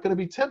 we're not going to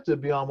be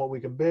tempted beyond what we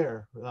can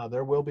bear.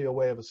 There will be a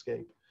way of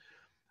escape.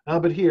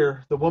 But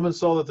here, the woman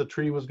saw that the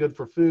tree was good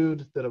for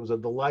food, that it was a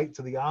delight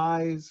to the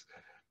eyes,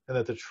 and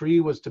that the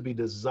tree was to be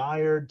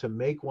desired to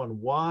make one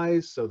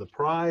wise. So the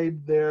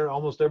pride there,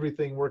 almost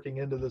everything working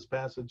into this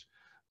passage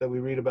that we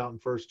read about in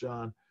 1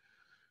 John.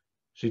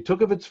 She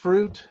took of its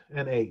fruit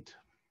and ate.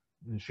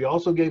 And she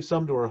also gave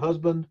some to her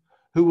husband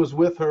who was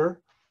with her,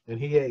 and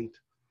he ate.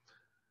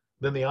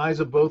 Then the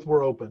eyes of both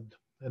were opened,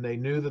 and they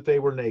knew that they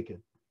were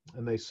naked.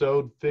 And they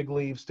sewed fig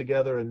leaves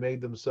together and made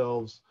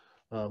themselves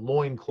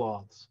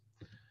loincloths.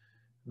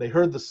 They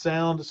heard the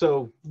sound.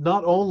 So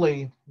not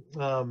only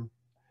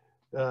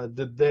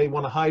did they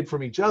want to hide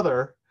from each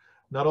other,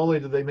 not only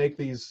did they make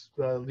these,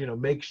 you know,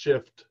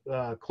 makeshift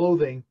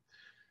clothing,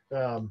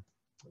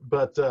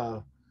 but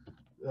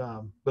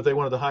they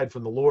wanted to hide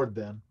from the Lord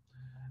then.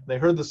 They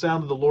heard the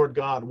sound of the Lord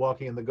God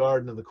walking in the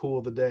garden in the cool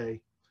of the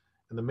day.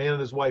 And the man and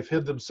his wife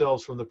hid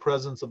themselves from the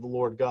presence of the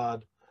Lord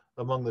God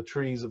among the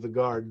trees of the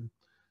garden.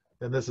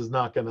 And this is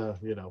not going to,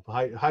 you know,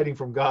 hiding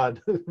from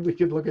God. We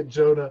could look at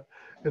Jonah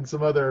and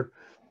some other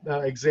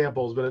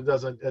examples, but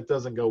it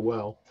doesn't go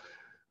well.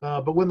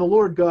 But when the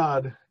Lord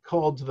God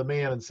called to the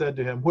man and said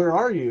to him, "Where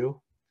are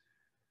you?"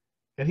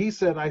 And he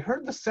said, "I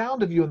heard the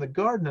sound of you in the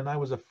garden, and I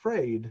was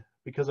afraid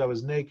because I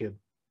was naked,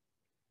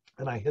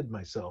 and I hid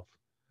myself."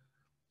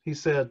 He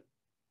said,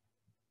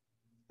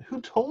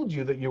 "Who told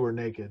you that you were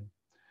naked?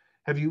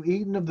 Have you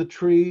eaten of the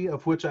tree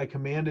of which I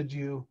commanded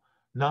you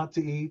not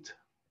to eat?"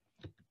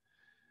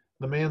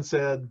 The man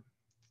said,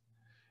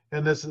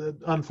 and this is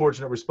an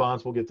unfortunate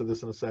response, we'll get to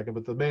this in a second,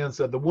 but the man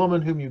said, "The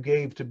woman whom you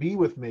gave to be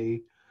with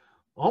me,"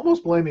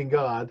 almost blaming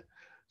God,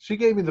 "she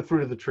gave me the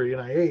fruit of the tree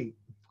and I ate."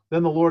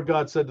 Then the Lord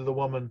God said to the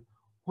woman,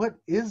 "What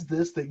is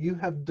this that you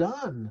have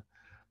done?"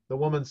 The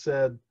woman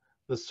said,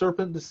 "The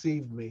serpent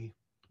deceived me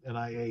and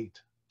I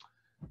ate."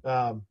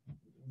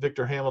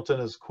 Victor Hamilton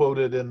is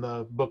quoted in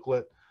the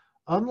booklet,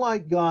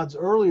 "Unlike God's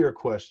earlier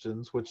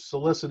questions, which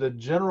solicited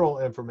general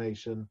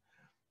information,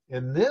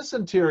 in this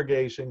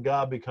interrogation,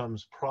 God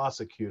becomes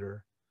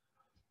prosecutor.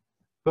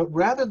 But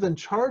rather than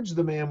charge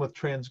the man with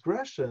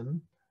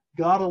transgression,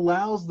 God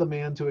allows the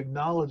man to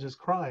acknowledge his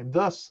crime.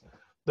 Thus,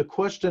 the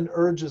question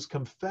urges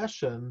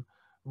confession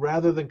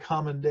rather than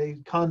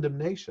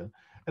condemnation."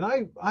 And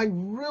I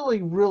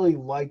really, really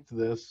liked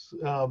this.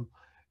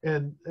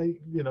 And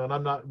you know, and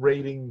I'm not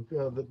rating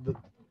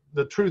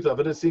the truth of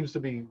it. It seems to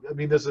be, I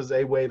mean, this is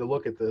a way to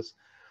look at this.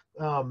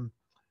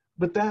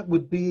 But that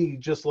would be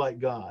just like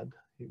God,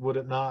 would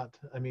it not?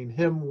 I mean,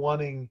 him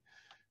wanting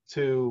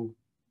to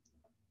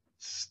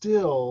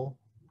still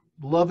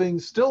loving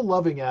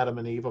Adam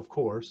and Eve, of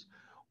course,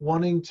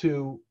 wanting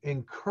to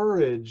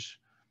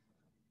encourage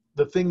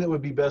the thing that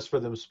would be best for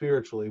them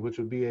spiritually, which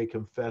would be a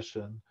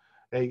confession,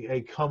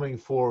 a coming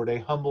forward,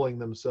 a humbling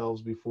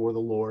themselves before the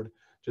Lord,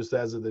 just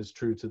as it is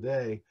true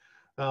today.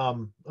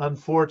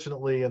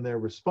 Unfortunately, in their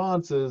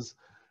responses,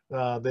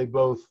 they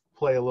both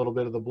play a little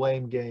bit of the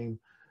blame game.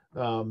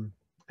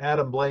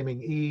 Adam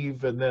blaming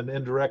Eve and then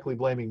indirectly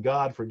blaming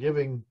God for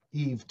giving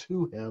Eve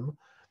to him.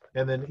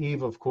 And then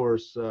Eve, of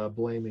course,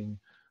 blaming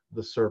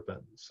the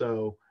serpent.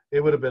 So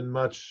it would have been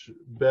much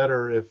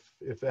better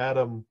if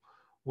Adam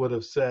would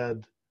have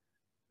said,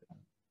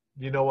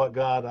 you know what,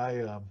 God,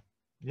 I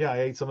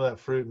ate some of that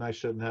fruit and I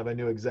shouldn't have. I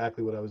knew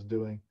exactly what I was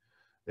doing,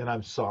 and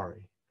I'm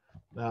sorry.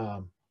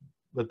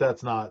 But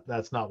that's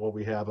not what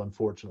we have,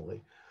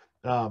 unfortunately.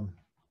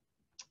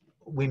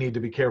 We need to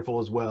be careful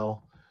as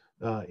well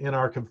in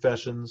our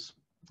confessions,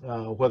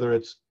 whether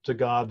it's to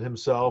God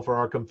himself or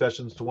our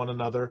confessions to one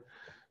another,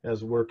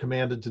 as we're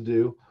commanded to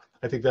do.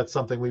 I think that's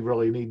something we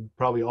really need,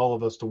 probably all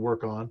of us, to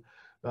work on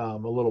a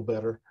little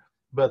better.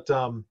 But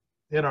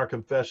in our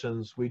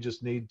confessions, we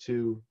just need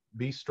to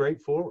be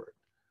straightforward.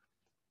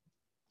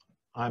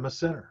 I'm a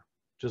sinner.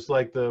 Just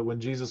like when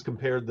Jesus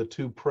compared the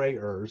two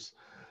prayers,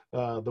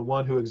 the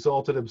one who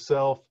exalted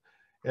himself,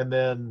 and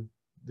then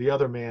the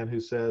other man who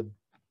said,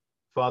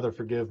 Father,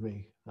 forgive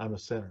me, I'm a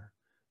sinner.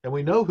 And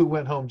we know who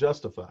went home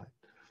justified.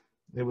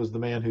 It was the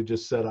man who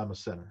just said, I'm a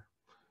sinner.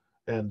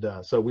 And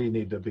so we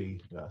need to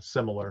be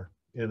similar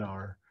in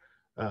our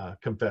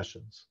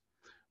confessions.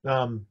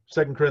 2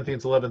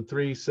 Corinthians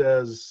 11:3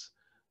 says,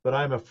 but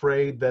I'm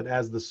afraid that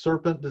as the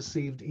serpent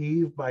deceived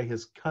Eve by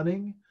his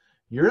cunning,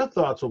 your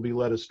thoughts will be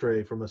led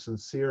astray from a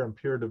sincere and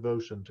pure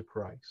devotion to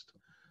Christ.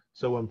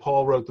 So when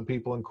Paul wrote the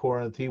people in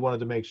Corinth, he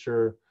wanted to make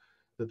sure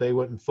that they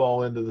wouldn't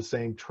fall into the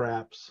same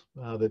traps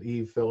that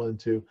Eve fell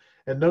into.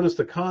 And notice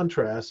the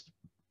contrast,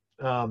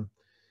 as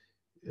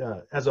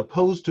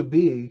opposed to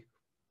being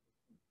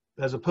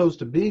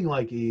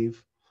like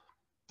Eve,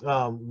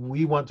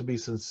 we want to be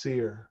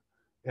sincere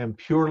and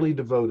purely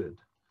devoted,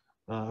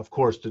 of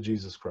course, to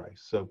Jesus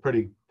Christ. So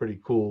pretty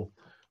cool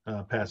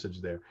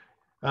passage there.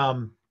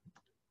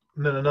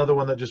 And then another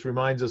one that just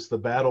reminds us the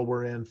battle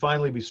we're in.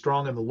 Finally, be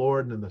strong in the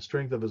Lord and in the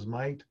strength of his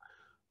might.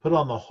 Put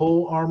on the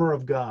whole armor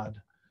of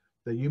God,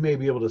 that you may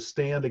be able to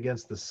stand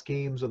against the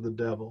schemes of the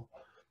devil.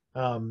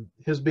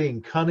 His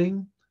being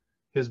cunning,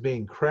 his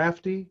being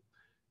crafty,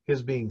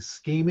 his being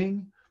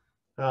scheming.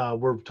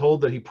 We're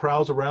told that he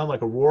prowls around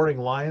like a roaring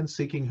lion,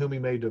 seeking whom he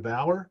may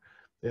devour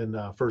in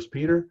 1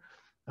 Peter.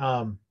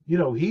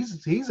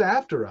 He's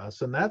after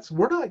us, and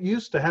we're not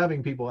used to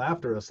having people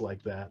after us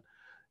like that.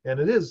 And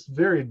it is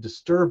very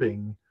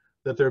disturbing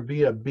that there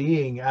be a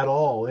being at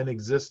all in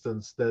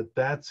existence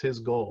that's his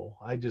goal.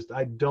 I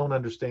don't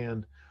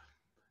understand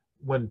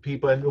when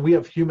people, and we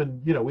have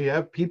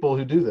people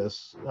who do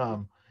this.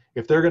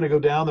 If they're going to go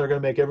down, they're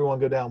going to make everyone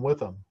go down with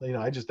them.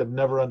 I just have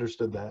never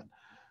understood that.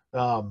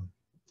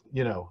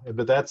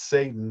 But that's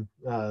Satan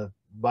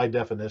by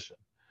definition.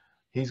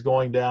 He's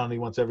going down, and he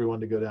wants everyone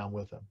to go down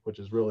with him, which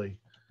is really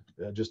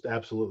just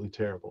absolutely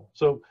terrible.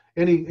 So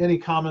any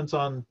comments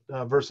on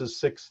verses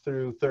 6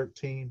 through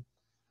 13,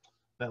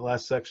 that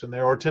last section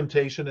there, or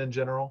temptation in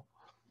general?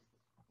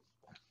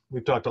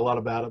 We've talked a lot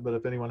about it, but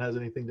if anyone has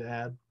anything to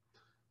add,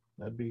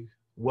 that'd be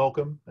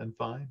welcome and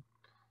fine.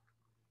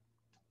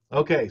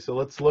 Okay, so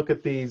let's look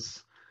at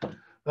these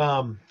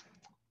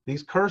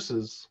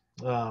curses,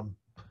 and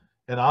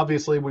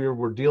obviously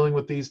we're dealing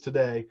with these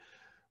today.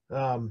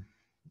 I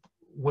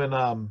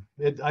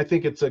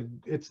think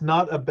it's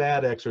not a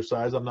bad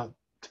exercise. I'm not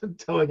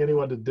telling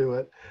anyone to do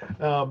it,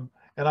 and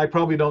I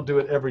probably don't do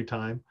it every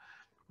time.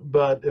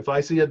 But if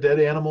I see a dead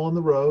animal in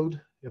the road,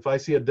 if I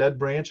see a dead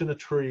branch in a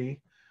tree,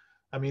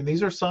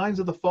 these are signs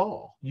of the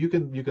fall. You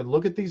can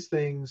look at these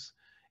things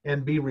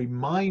and be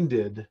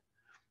reminded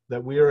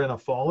that we are in a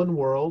fallen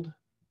world.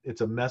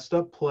 It's a messed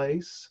up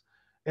place,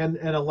 and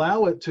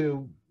allow it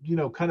to,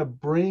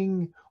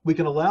 we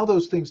can allow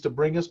those things to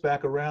bring us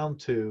back around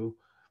to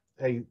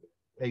a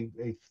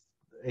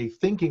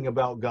thinking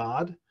about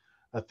God,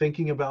 a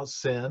thinking about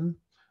sin,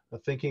 a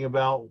thinking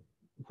about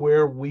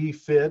where we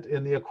fit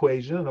in the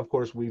equation. And of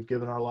course, we've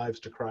given our lives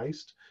to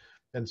Christ.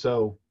 And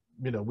so,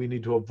 we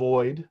need to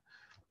avoid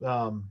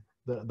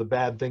the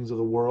bad things of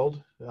the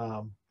world.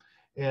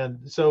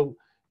 And so,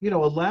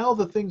 allow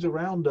the things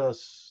around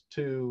us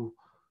to,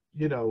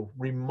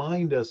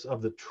 remind us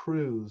of the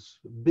truths,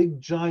 big,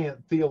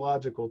 giant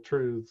theological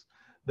truths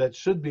that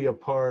should be a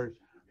part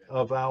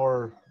of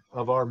our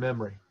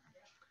memory.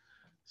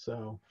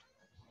 So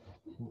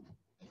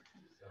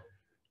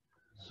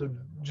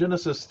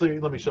Genesis 3,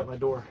 let me shut my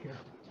door here.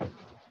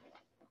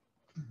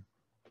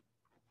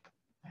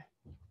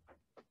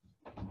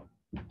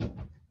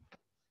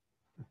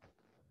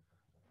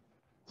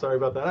 Sorry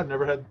about that. I've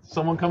never had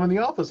someone come in the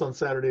office on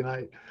Saturday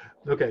night.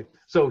 Okay,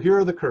 so here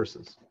are the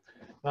curses.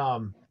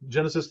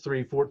 Genesis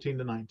 3, 14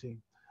 to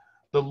 19.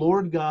 The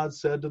Lord God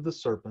said to the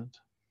serpent,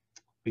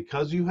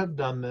 because you have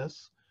done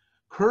this,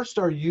 cursed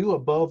are you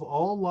above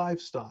all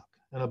livestock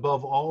and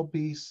above all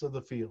beasts of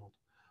the field.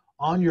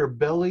 On your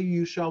belly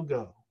you shall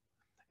go,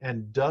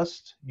 and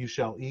dust you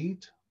shall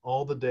eat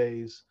all the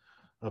days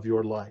of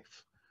your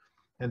life.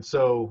 And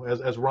so,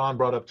 as Ron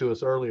brought up to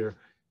us earlier,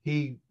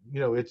 there's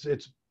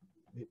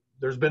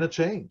been a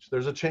change.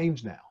 There's a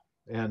change now,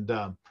 and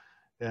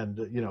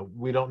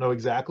we don't know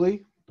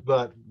exactly,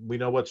 but we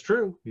know what's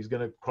true. He's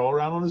going to crawl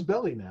around on his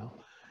belly now,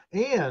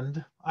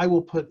 and I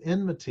will put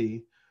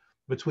enmity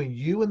between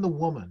you and the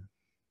woman,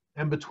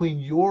 and between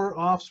your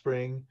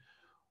offspring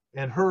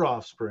and her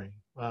offspring,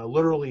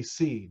 literally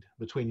seed,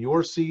 between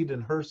your seed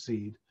and her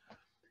seed.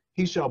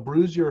 He shall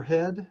bruise your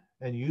head,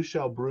 and you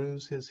shall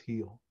bruise his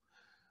heel.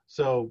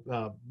 So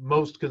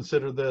most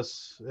consider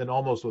this, and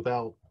almost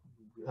without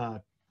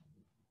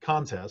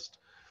contest,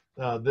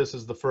 this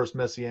is the first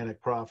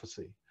messianic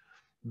prophecy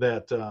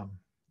that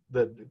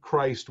that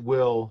Christ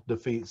will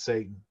defeat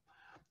Satan.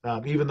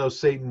 Even though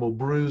Satan will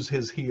bruise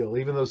his heel,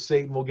 even though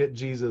Satan will get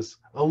Jesus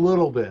a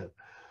little bit,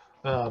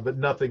 but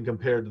nothing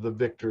compared to the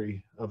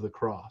victory of the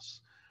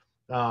cross.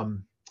 The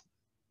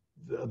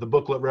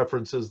booklet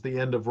references the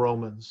end of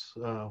Romans,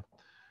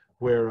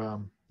 where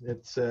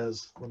it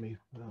says, let me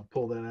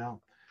pull that out.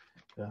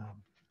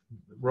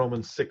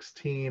 Romans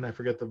 16, I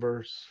forget the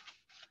verse.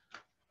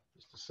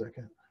 Just a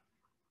second.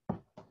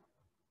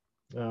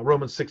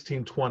 Romans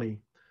 16:20.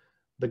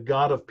 The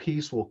God of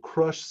peace will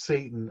crush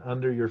Satan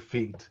under your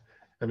feet.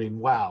 I mean,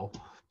 wow.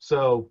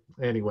 So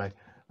anyway,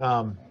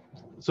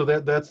 so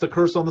that's the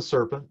curse on the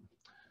serpent.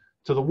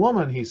 To the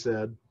woman, he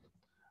said,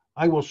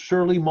 I will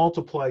surely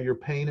multiply your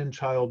pain in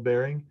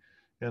childbearing.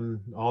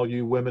 And all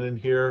you women in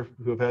here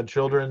who have had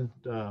children,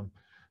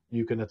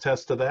 you can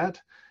attest to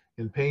that.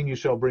 In pain you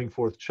shall bring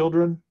forth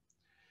children.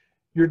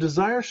 Your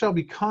desire shall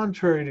be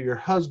contrary to your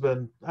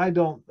husband. I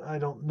don't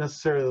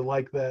necessarily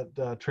like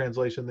that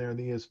translation there in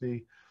the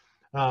ESV.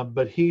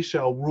 But he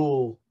shall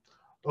rule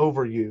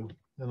over you.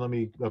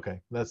 And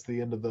okay, that's the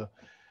end of the,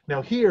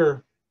 now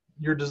here,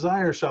 your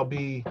desire shall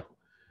be,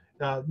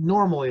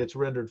 normally it's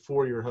rendered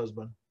for your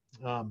husband.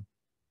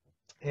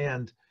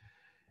 And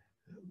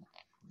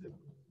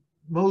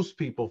most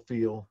people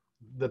feel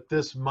that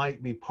this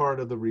might be part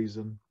of the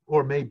reason,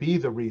 or may be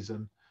the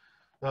reason,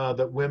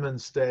 that women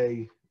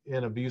stay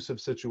in abusive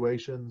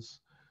situations.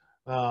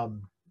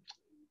 And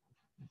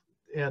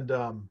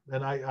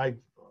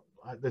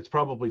it's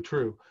probably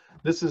true.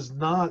 This is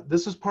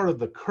part of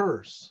the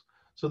curse.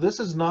 So this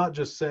is not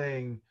just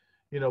saying,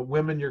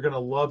 women, you're going to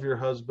love your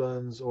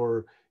husbands,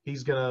 or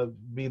he's going to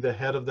be the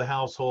head of the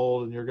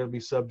household and you're going to be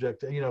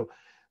subject to,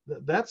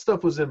 that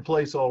stuff was in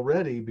place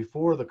already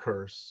before the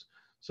curse.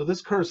 So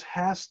this curse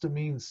has to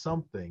mean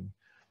something.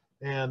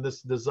 And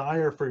this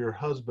desire for your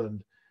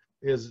husband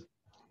is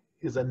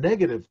a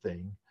negative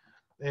thing.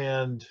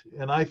 And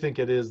I think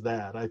it is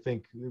that. I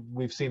think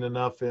we've seen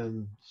enough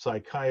in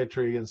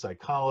psychiatry and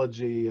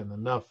psychology, and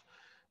enough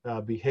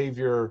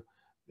behavior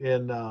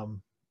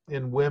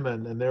in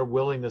women and their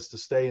willingness to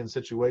stay in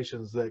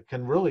situations that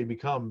can really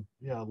become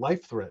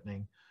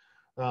life-threatening.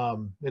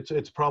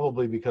 It's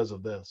probably because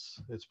of this.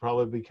 It's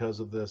probably because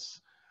of this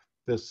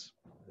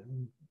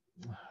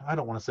I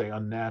don't want to say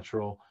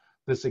unnatural,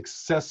 this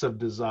excessive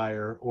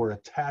desire or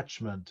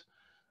attachment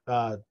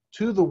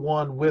to the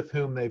one with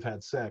whom they've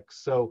had sex.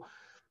 So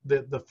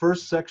the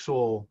first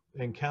sexual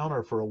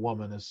encounter for a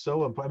woman is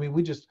so important. I mean,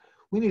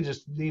 we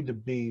need to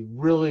be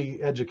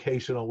really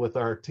educational with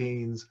our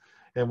teens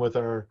and with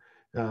our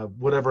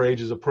whatever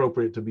age is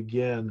appropriate to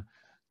begin,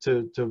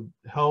 to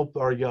help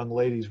our young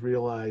ladies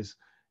realize,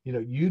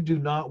 you do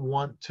not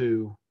want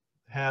to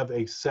have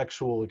a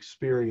sexual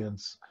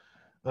experience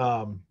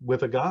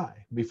with a guy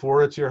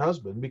before it's your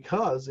husband,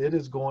 because it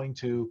is going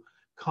to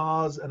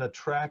cause an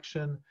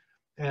attraction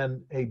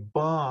and a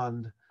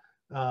bond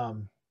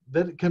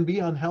that can be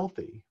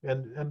unhealthy.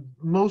 And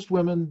most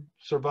women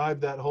survive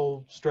that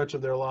whole stretch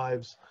of their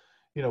lives,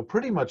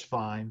 pretty much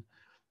fine.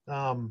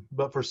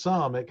 But for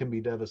some, it can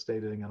be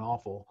devastating and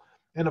awful.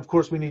 And of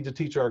course, we need to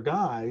teach our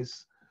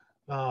guys.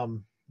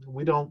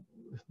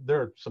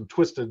 There are some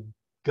twisted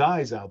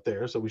guys out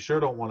there, so we sure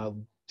don't want to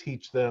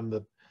teach them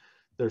that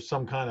there's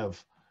some kind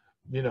of,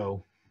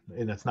 and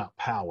it's not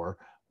power,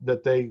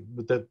 that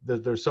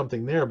there's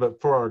something there.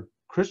 But for our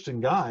Christian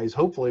guys,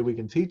 hopefully we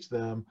can teach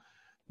them,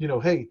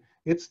 hey,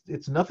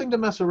 it's nothing to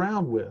mess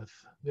around with.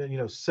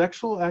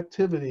 Sexual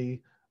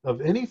activity of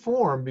any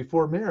form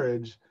before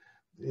marriage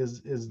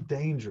is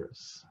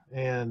dangerous.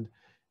 And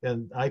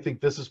I think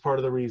this is part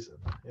of the reason.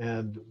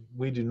 And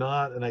we do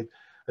not, and I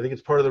think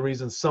it's part of the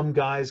reason some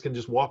guys can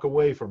just walk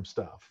away from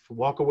stuff,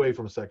 walk away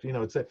from sex.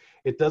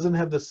 It doesn't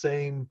have the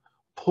same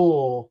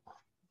pull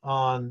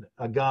on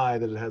a guy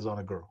that it has on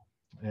a girl.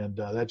 And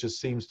that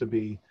just seems to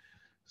be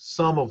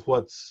some of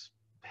what's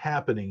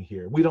happening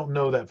here. We don't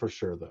know that for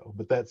sure, though,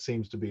 but that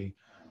seems to be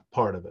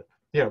part of it.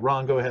 Yeah,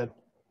 Ron, go ahead.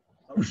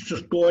 I was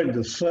just going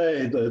to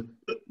say that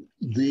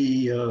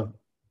the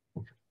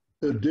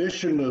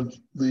edition of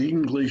the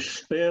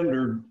English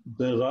Standard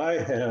that I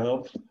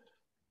have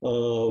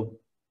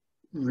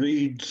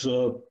reads,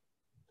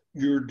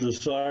 your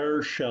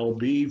desire shall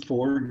be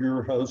for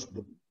your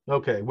husband.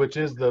 Okay, which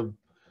is the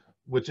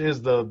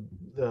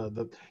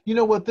you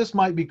know what, this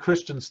might be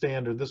Christian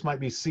Standard, this might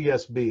be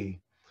CSB,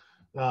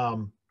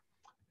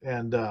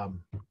 and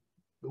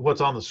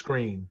what's on the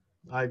screen.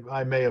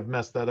 I may have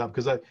messed that up,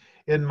 because I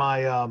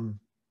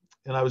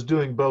was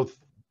doing both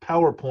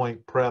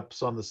PowerPoint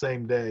preps on the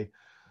same day,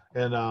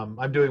 and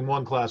I'm doing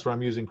one class where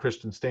I'm using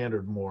Christian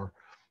Standard more.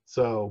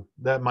 So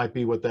that might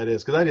be what that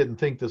is, because I didn't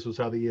think this was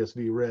how the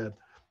ESV read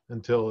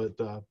until it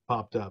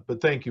popped up.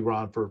 But thank you,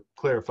 Ron, for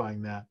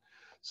clarifying that.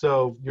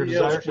 So your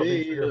desire shall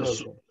be for your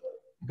husband.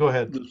 Go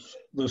ahead.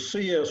 The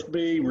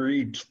CSB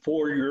reads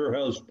for your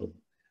husband.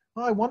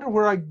 Well, I wonder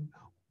where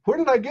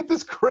did I get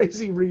this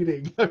crazy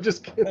reading? I'm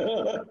just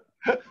kidding.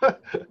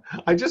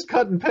 I just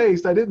cut and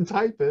paste. I didn't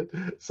type it.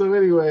 So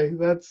anyway,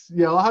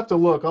 yeah, I'll have to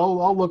look.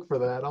 I'll look for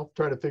that. I'll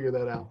try to figure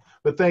that out.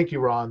 But thank you,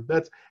 Ron.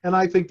 And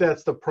I think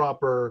that's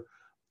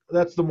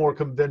the more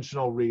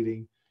conventional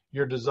reading.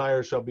 Your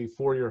desire shall be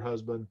for your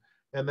husband.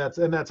 And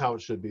that's how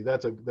it should be.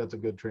 That's a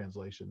good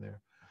translation there.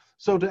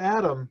 So to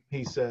Adam,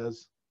 he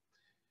says,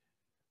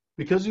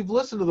 because you've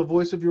listened to the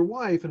voice of your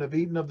wife and have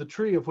eaten of the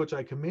tree of which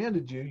I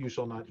commanded you, you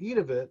shall not eat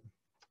of it.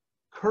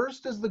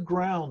 Cursed is the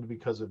ground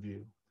because of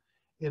you.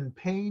 In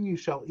pain you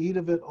shall eat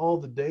of it all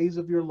the days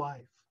of your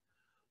life.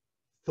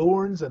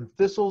 Thorns and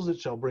thistles it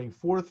shall bring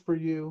forth for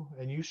you,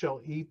 and you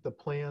shall eat the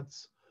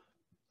plants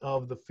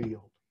of the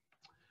field.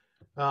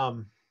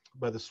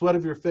 By the sweat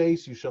of your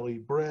face you shall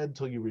eat bread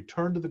till you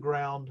return to the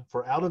ground,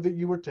 for out of it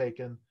you were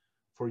taken,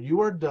 for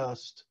you are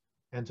dust,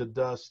 and to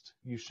dust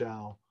you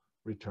shall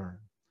return.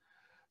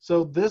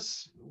 So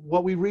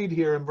what we read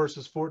here in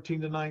verses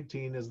 14 to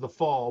 19 is the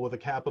fall with a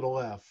capital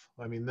F.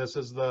 I mean, this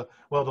is the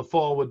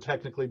fall would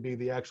technically be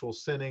the actual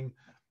sinning,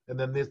 and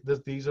then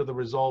these are the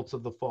results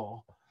of the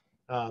fall.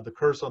 The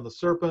curse on the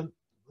serpent,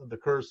 the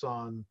curse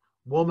on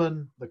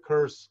woman, the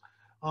curse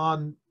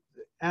on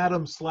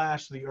Adam /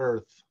 the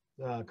earth,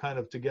 kind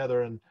of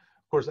together. And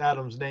of course,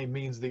 Adam's name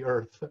means the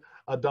earth.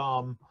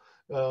 Adam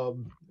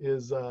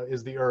is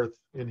the earth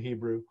in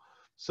Hebrew.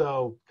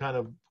 So kind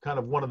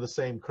of one of the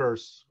same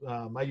curse.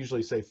 I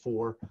usually say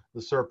 4: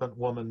 the serpent,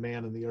 woman,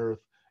 man, and the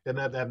earth, and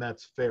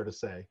that's fair to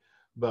say.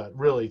 But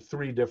really,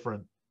 3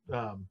 different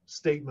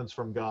statements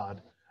from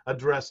God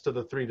addressed to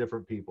the 3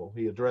 different people.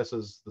 He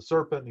addresses the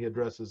serpent, he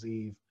addresses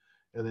Eve,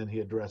 and then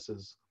he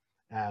addresses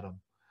Adam.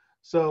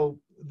 So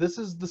this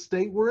is the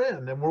state we're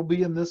in, and we'll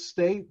be in this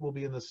state. We'll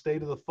be in the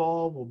state of the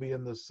fall. We'll be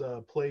in this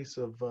place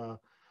of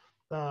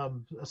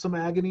some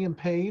agony and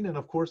pain, and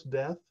of course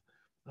death.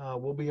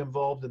 We'll be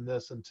involved in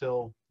this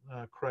until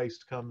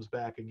Christ comes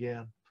back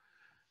again.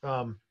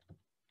 Romans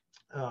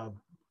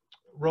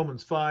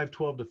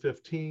 5:12 to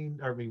 15.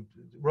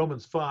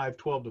 Romans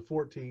 5:12 to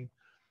 14.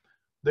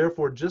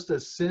 Therefore, just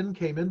as sin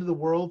came into the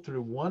world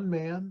through one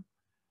man,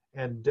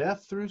 and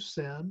death through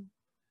sin,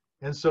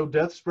 and so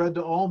death spread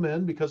to all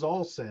men because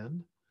all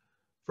sinned.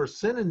 For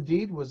sin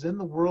indeed was in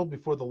the world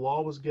before the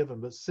law was given,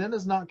 but sin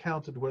is not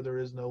counted where there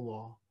is no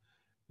law.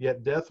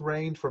 Yet death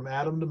reigned from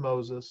Adam to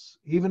Moses,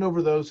 even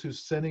over those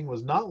whose sinning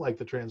was not like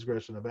the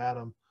transgression of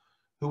Adam,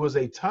 who was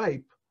a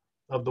type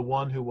of the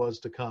one who was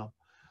to come.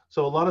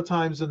 So a lot of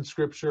times in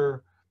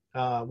Scripture,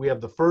 we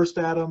have the first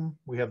Adam,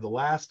 we have the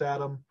last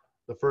Adam.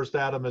 The first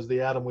Adam is the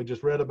Adam we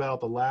just read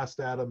about. The last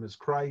Adam is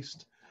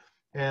Christ.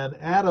 And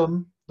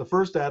Adam, the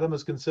first Adam,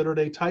 is considered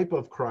a type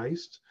of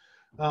Christ,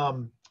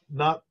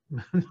 not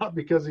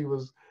because he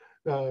was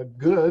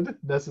good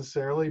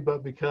necessarily,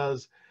 but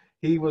because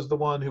he was the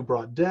one who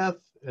brought death.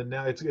 And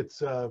now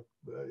it's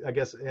I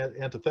guess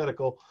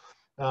antithetical.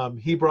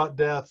 He brought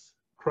death,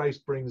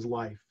 Christ brings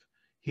life.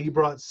 He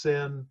brought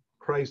sin,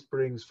 Christ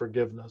brings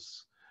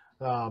forgiveness,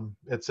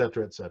 et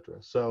cetera, et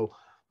cetera. So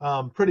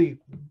pretty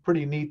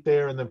neat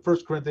there. And then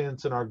 1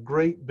 Corinthians, in our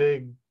great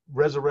big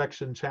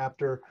resurrection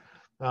chapter,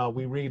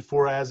 we read,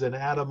 for as in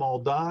Adam all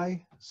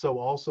die, so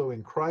also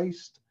in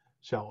Christ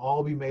shall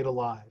all be made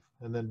alive.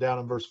 And then down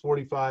in verse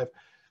 45,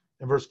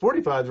 and verse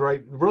 45 is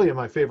really in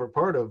my favorite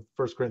part of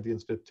 1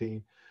 Corinthians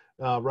 15,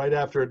 right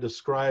after it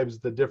describes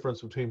the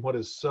difference between what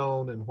is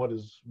sown and what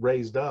is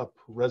raised up,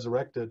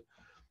 resurrected.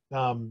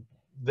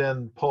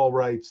 Then Paul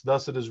writes,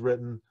 thus it is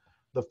written,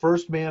 the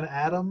first man,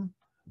 Adam,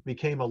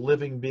 became a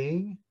living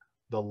being.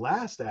 The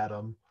last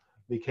Adam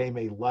became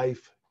a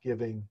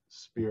life-giving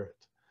spirit.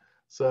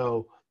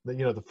 So,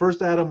 the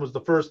first Adam was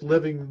the first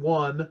living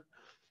one.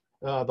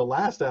 The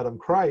last Adam,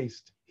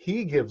 Christ,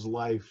 he gives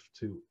life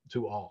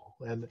to all.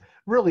 And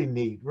really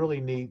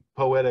neat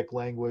poetic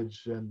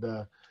language, and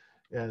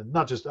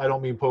not just, I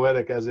don't mean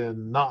poetic as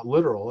in not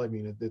literal. I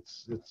mean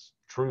it's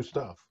true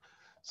stuff.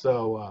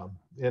 So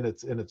in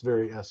its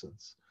very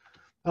essence.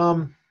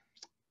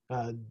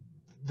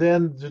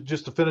 Then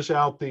just to finish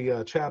out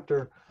the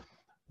chapter,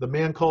 the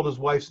man called his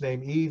wife's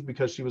name Eve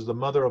because she was the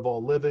mother of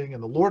all living.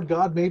 And the Lord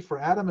God made for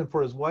Adam and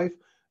for his wife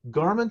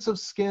garments of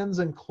skins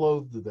and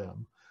clothed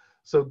them.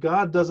 So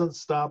God doesn't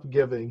stop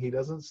giving. He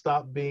doesn't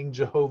stop being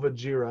Jehovah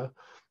Jireh.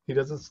 He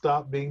doesn't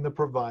stop being the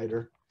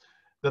provider.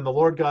 Then the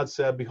Lord God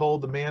said,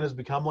 behold, the man has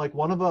become like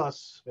one of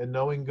us in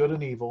knowing good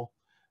and evil.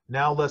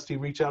 Now lest he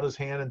reach out his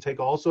hand and take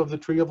also of the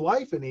tree of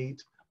life and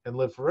eat and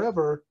live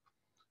forever.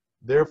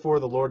 Therefore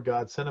the Lord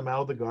God sent him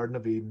out of the Garden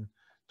of Eden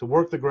to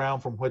work the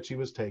ground from which he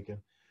was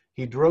taken.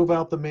 He drove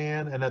out the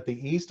man, and at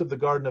the east of the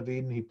Garden of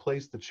Eden he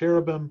placed the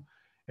cherubim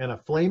and a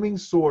flaming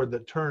sword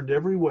that turned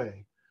every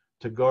way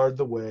to guard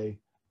the way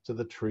to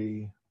the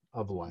tree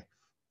of life.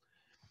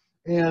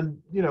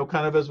 And,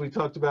 kind of as we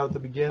talked about at the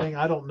beginning,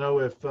 I don't know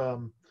if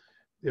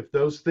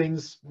those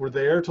things were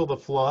there till the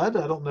flood.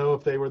 I don't know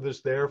if they were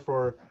just there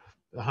for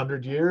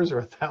 100 years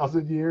or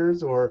 1,000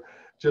 years or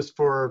just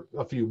for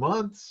a few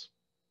months.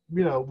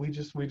 We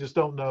just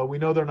don't know. We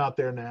know they're not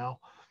there now.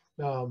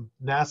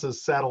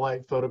 NASA's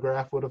satellite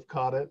photograph would have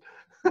caught it.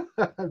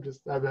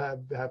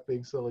 I'm half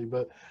being silly,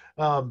 but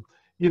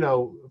you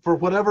know, for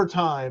whatever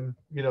time,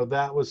 you know,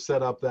 that was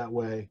set up that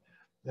way,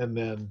 and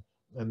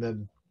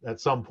then at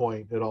some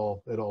point it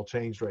all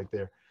changed right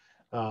there.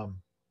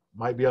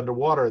 Might be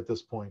underwater at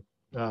this point.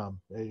 I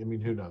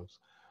mean, who knows?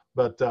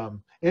 But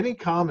any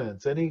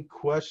comments, any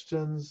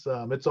questions?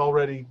 It's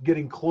already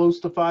getting close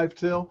to 5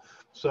 till,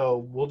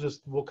 so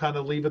we'll kind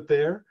of leave it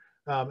there.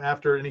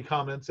 After any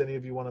comments any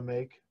of you want to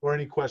make or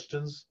any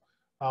questions,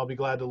 I'll be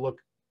glad to look,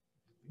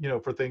 you know,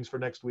 for things for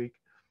next week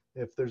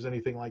if there's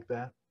anything like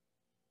that.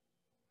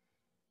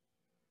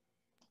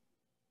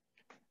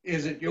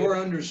 Is it your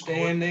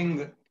understanding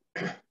that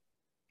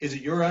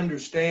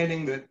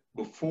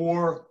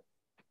before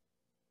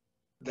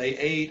they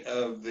ate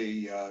of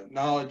the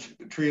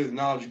the tree of the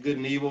knowledge of good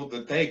and evil,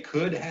 that they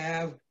could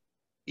have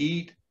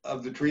eat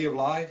of the tree of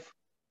life?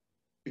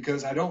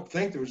 Because I don't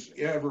think there's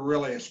ever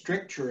really a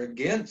stricture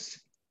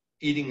against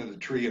eating of the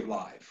tree of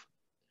life.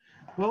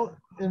 Well,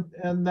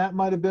 and that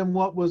might have been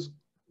what was,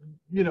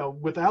 you know,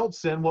 without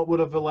sin, what would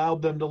have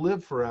allowed them to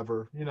live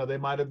forever. You know, they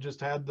might have just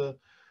had the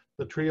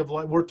tree of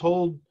life. We're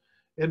told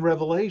in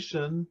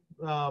Revelation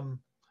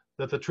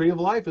that the tree of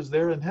life is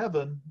there in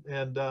heaven.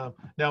 And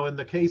now in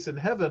the case in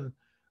heaven,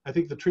 I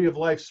think the tree of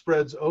life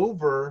spreads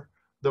over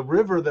the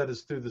river that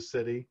is through the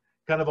city,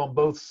 kind of on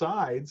both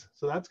sides.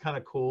 So that's kind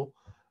of cool.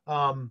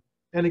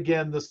 And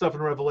again, the stuff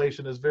in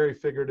Revelation is very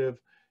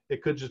figurative.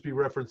 It could just be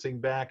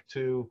referencing back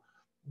to,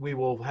 we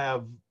will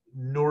have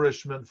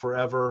nourishment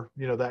forever,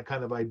 you know, that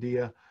kind of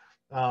idea.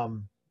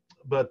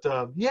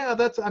 Yeah,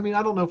 that's, I mean,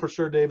 I don't know for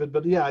sure, David,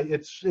 but yeah,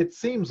 it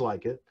seems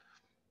like it.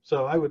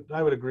 So I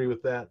would agree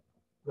with that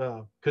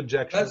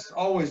conjecture. That's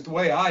always the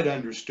way I'd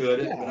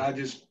understood it, but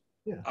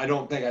I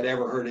don't think I'd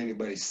ever heard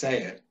anybody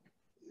say it.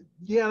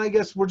 Yeah, and I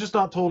guess we're just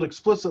not told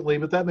explicitly,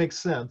 but that makes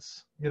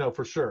sense, you know,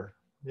 for sure.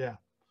 Yeah.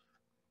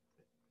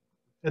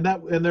 And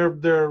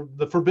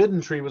the forbidden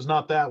tree was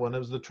not that one. It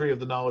was the tree of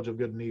the knowledge of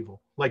good and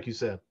evil, like you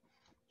said.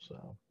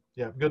 So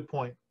yeah, good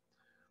point.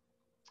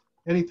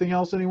 Anything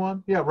else,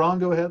 anyone? Yeah, Ron,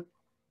 go ahead.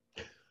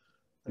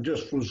 I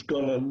just was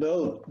going to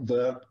note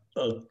that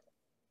a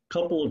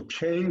couple of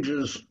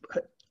changes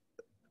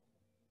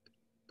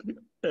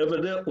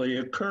evidently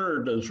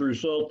occurred as a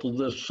result of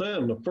this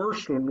sin. The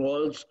first one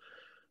was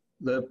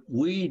that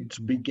weeds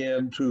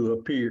began to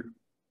appear.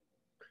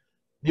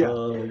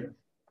 Yeah.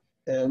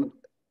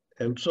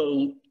 And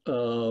so,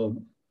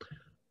 and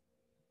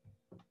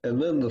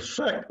then the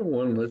second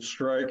one that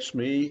strikes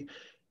me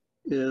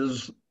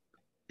is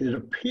it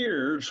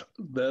appears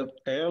that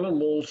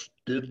animals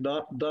did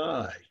not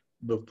die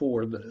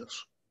before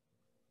this.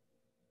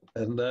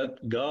 And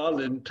that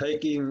God, in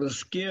taking the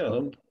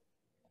skin,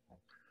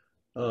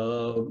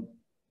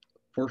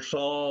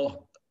 foresaw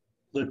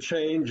the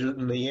change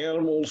in the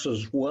animals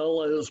as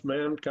well as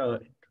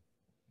mankind.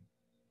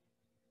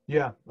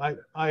 Yeah,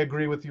 I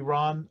agree with you,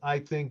 Ron. I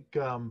think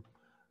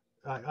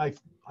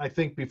I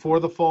think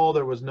before the fall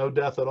there was no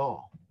death at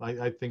all.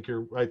 I think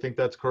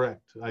that's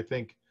correct. I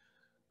think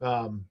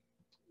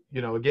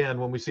you know, again,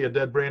 when we see a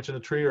dead branch in a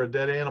tree or a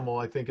dead animal,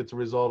 I think it's a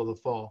result of the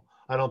fall.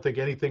 I don't think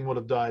anything would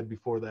have died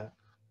before that.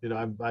 You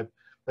know,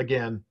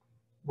 again,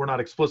 we're not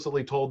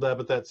explicitly told that,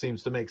 but that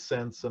seems to make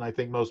sense, and I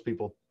think most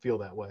people feel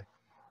that way.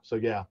 So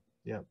yeah,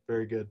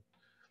 very good.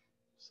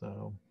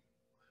 So.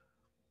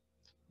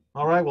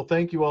 All right. Well,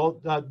 thank you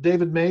all.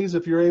 David Mays,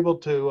 if you're able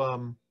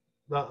to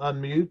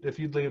unmute, if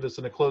you'd lead us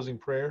in a closing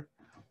prayer,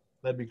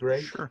 that'd be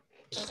great. Sure.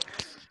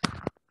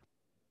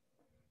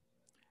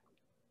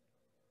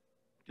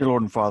 Dear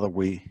Lord and Father,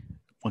 we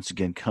once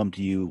again come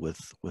to you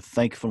with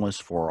thankfulness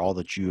for all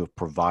that you have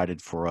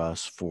provided for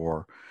us,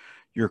 for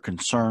your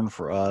concern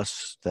for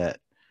us, that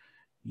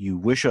you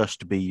wish us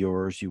to be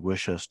yours. You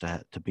wish us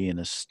to be in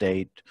a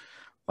state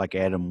like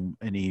Adam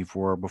and Eve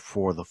were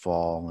before the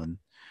fall. And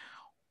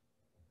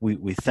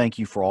we thank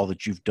you for all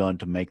that you've done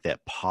to make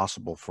that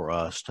possible for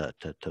us to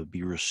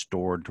be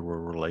restored to a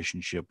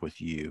relationship with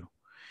you.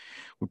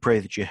 We pray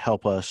that you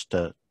help us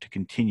to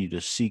continue to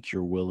seek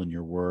your will and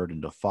your word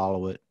and to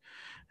follow it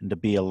and to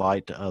be a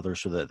light to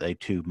others so that they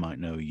too might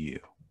know you.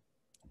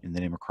 In the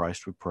name of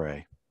Christ we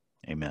pray.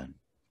 Amen.